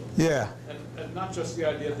Poland. Yeah. And not just the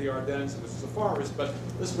idea of the Ardennes, which was the forest, but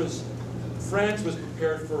this was, France was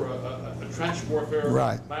prepared for a trench warfare,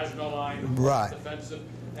 Right. Maginot Line, Right. defensive,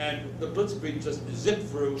 and the blitzkrieg just zipped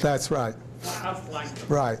through, That's right. outflanked them.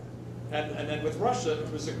 Right. And then with Russia,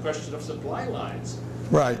 it was a question of supply lines.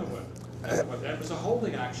 Right. And it was a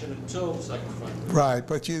holding action until the Second Front. Right,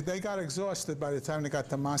 but they got exhausted by the time they got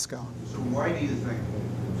to Moscow. So why do you think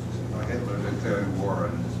Hitler declared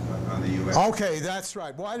war on the U.S.? Okay, that's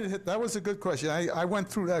right. Why did that was a good question. I went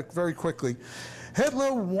through that very quickly.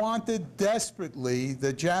 Hitler wanted desperately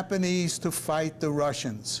the Japanese to fight the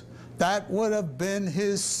Russians. That would have been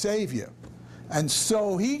his savior. And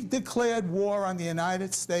so he declared war on the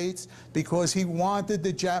United States because he wanted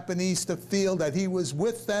the Japanese to feel that he was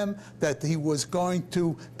with them, that he was going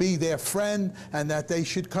to be their friend, and that they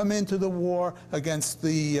should come into the war against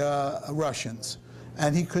the Russians.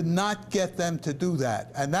 And he could not get them to do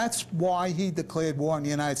that. And that's why he declared war on the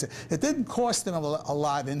United States. It didn't cost him a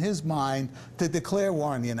lot in his mind to declare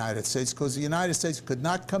war on the United States, because the United States could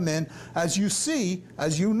not come in, as you see,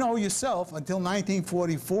 as you know yourself, until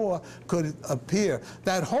 1944 could appear.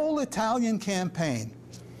 That whole Italian campaign,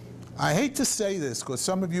 I hate to say this, because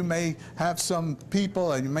some of you may have some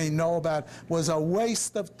people and you may know about, was a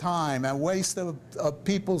waste of time, a waste of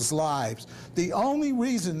people's lives. The only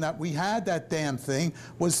reason that we had that damn thing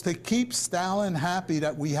was to keep Stalin happy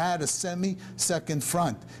that we had a semi-second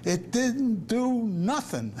front. It didn't do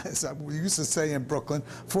nothing, as we used to say in Brooklyn,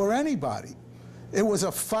 for anybody. It was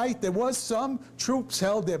a fight. There was some troops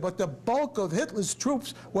held there, but the bulk of Hitler's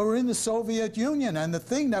troops were in the Soviet Union. And the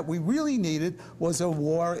thing that we really needed was a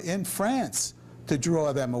war in France to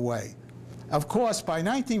draw them away. Of course, by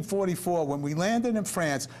 1944, when we landed in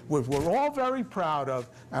France, which we're all very proud of,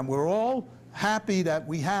 and we're all happy that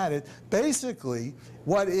we had it, basically,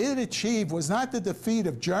 what it achieved was not the defeat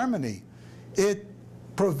of Germany. It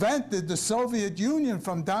prevented the Soviet Union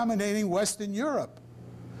from dominating Western Europe.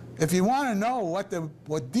 If you want to know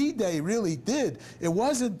what D-Day really did, it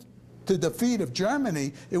wasn't the defeat of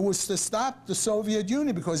Germany, it was to stop the Soviet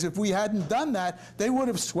Union, because if we hadn't done that, they would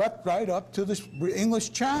have swept right up to the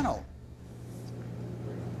English Channel.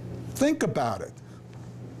 Think about it.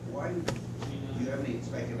 Why, do you have any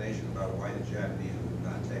speculation about why the Japanese would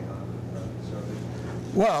not take on the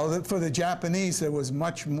Soviets? Well, for the Japanese, there was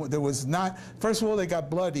much more. There was not. First of all, they got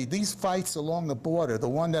bloody. These fights along the border, the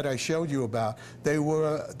one that I showed you about, they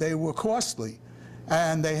were costly,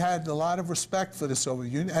 and they had a lot of respect for the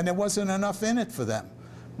Soviet Union, and there wasn't enough in it for them.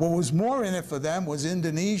 What was more in it for them was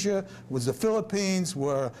Indonesia, was the Philippines,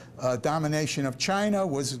 were domination of China,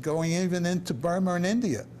 was going even into Burma and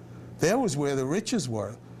India. There was where the riches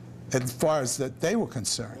were, as far as that they were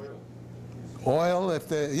concerned. Oil, if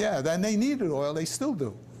they, yeah, then they needed oil. They still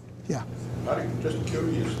do. Yeah. Just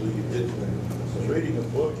curiously, I was reading a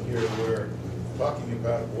book here where talking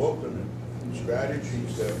about alternate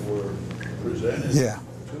strategies that were presented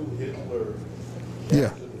to Hitler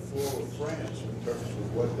after the fall of France in terms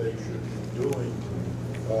of what they should be doing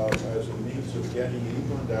as a means of getting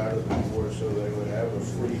England out of the war so they would have a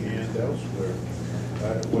free hand elsewhere.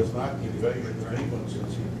 It was not the invasion of England,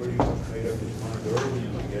 since he pretty much made up his mind early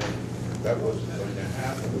in the game. That wasn't going to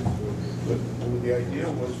happen. But the idea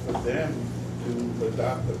was for them to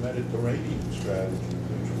adopt the Mediterranean strategy,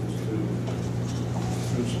 which was to,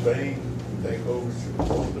 through Spain, take over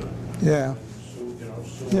Gibraltar. Yeah.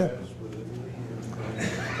 Suez with Italy,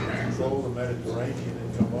 and control the Mediterranean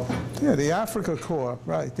and come up. Yeah, the Africa Corps,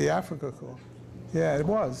 right, the Africa Corps. Yeah, it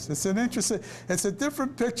was. It's an interesting, it's a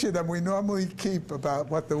different picture than we normally keep about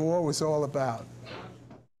what the war was all about.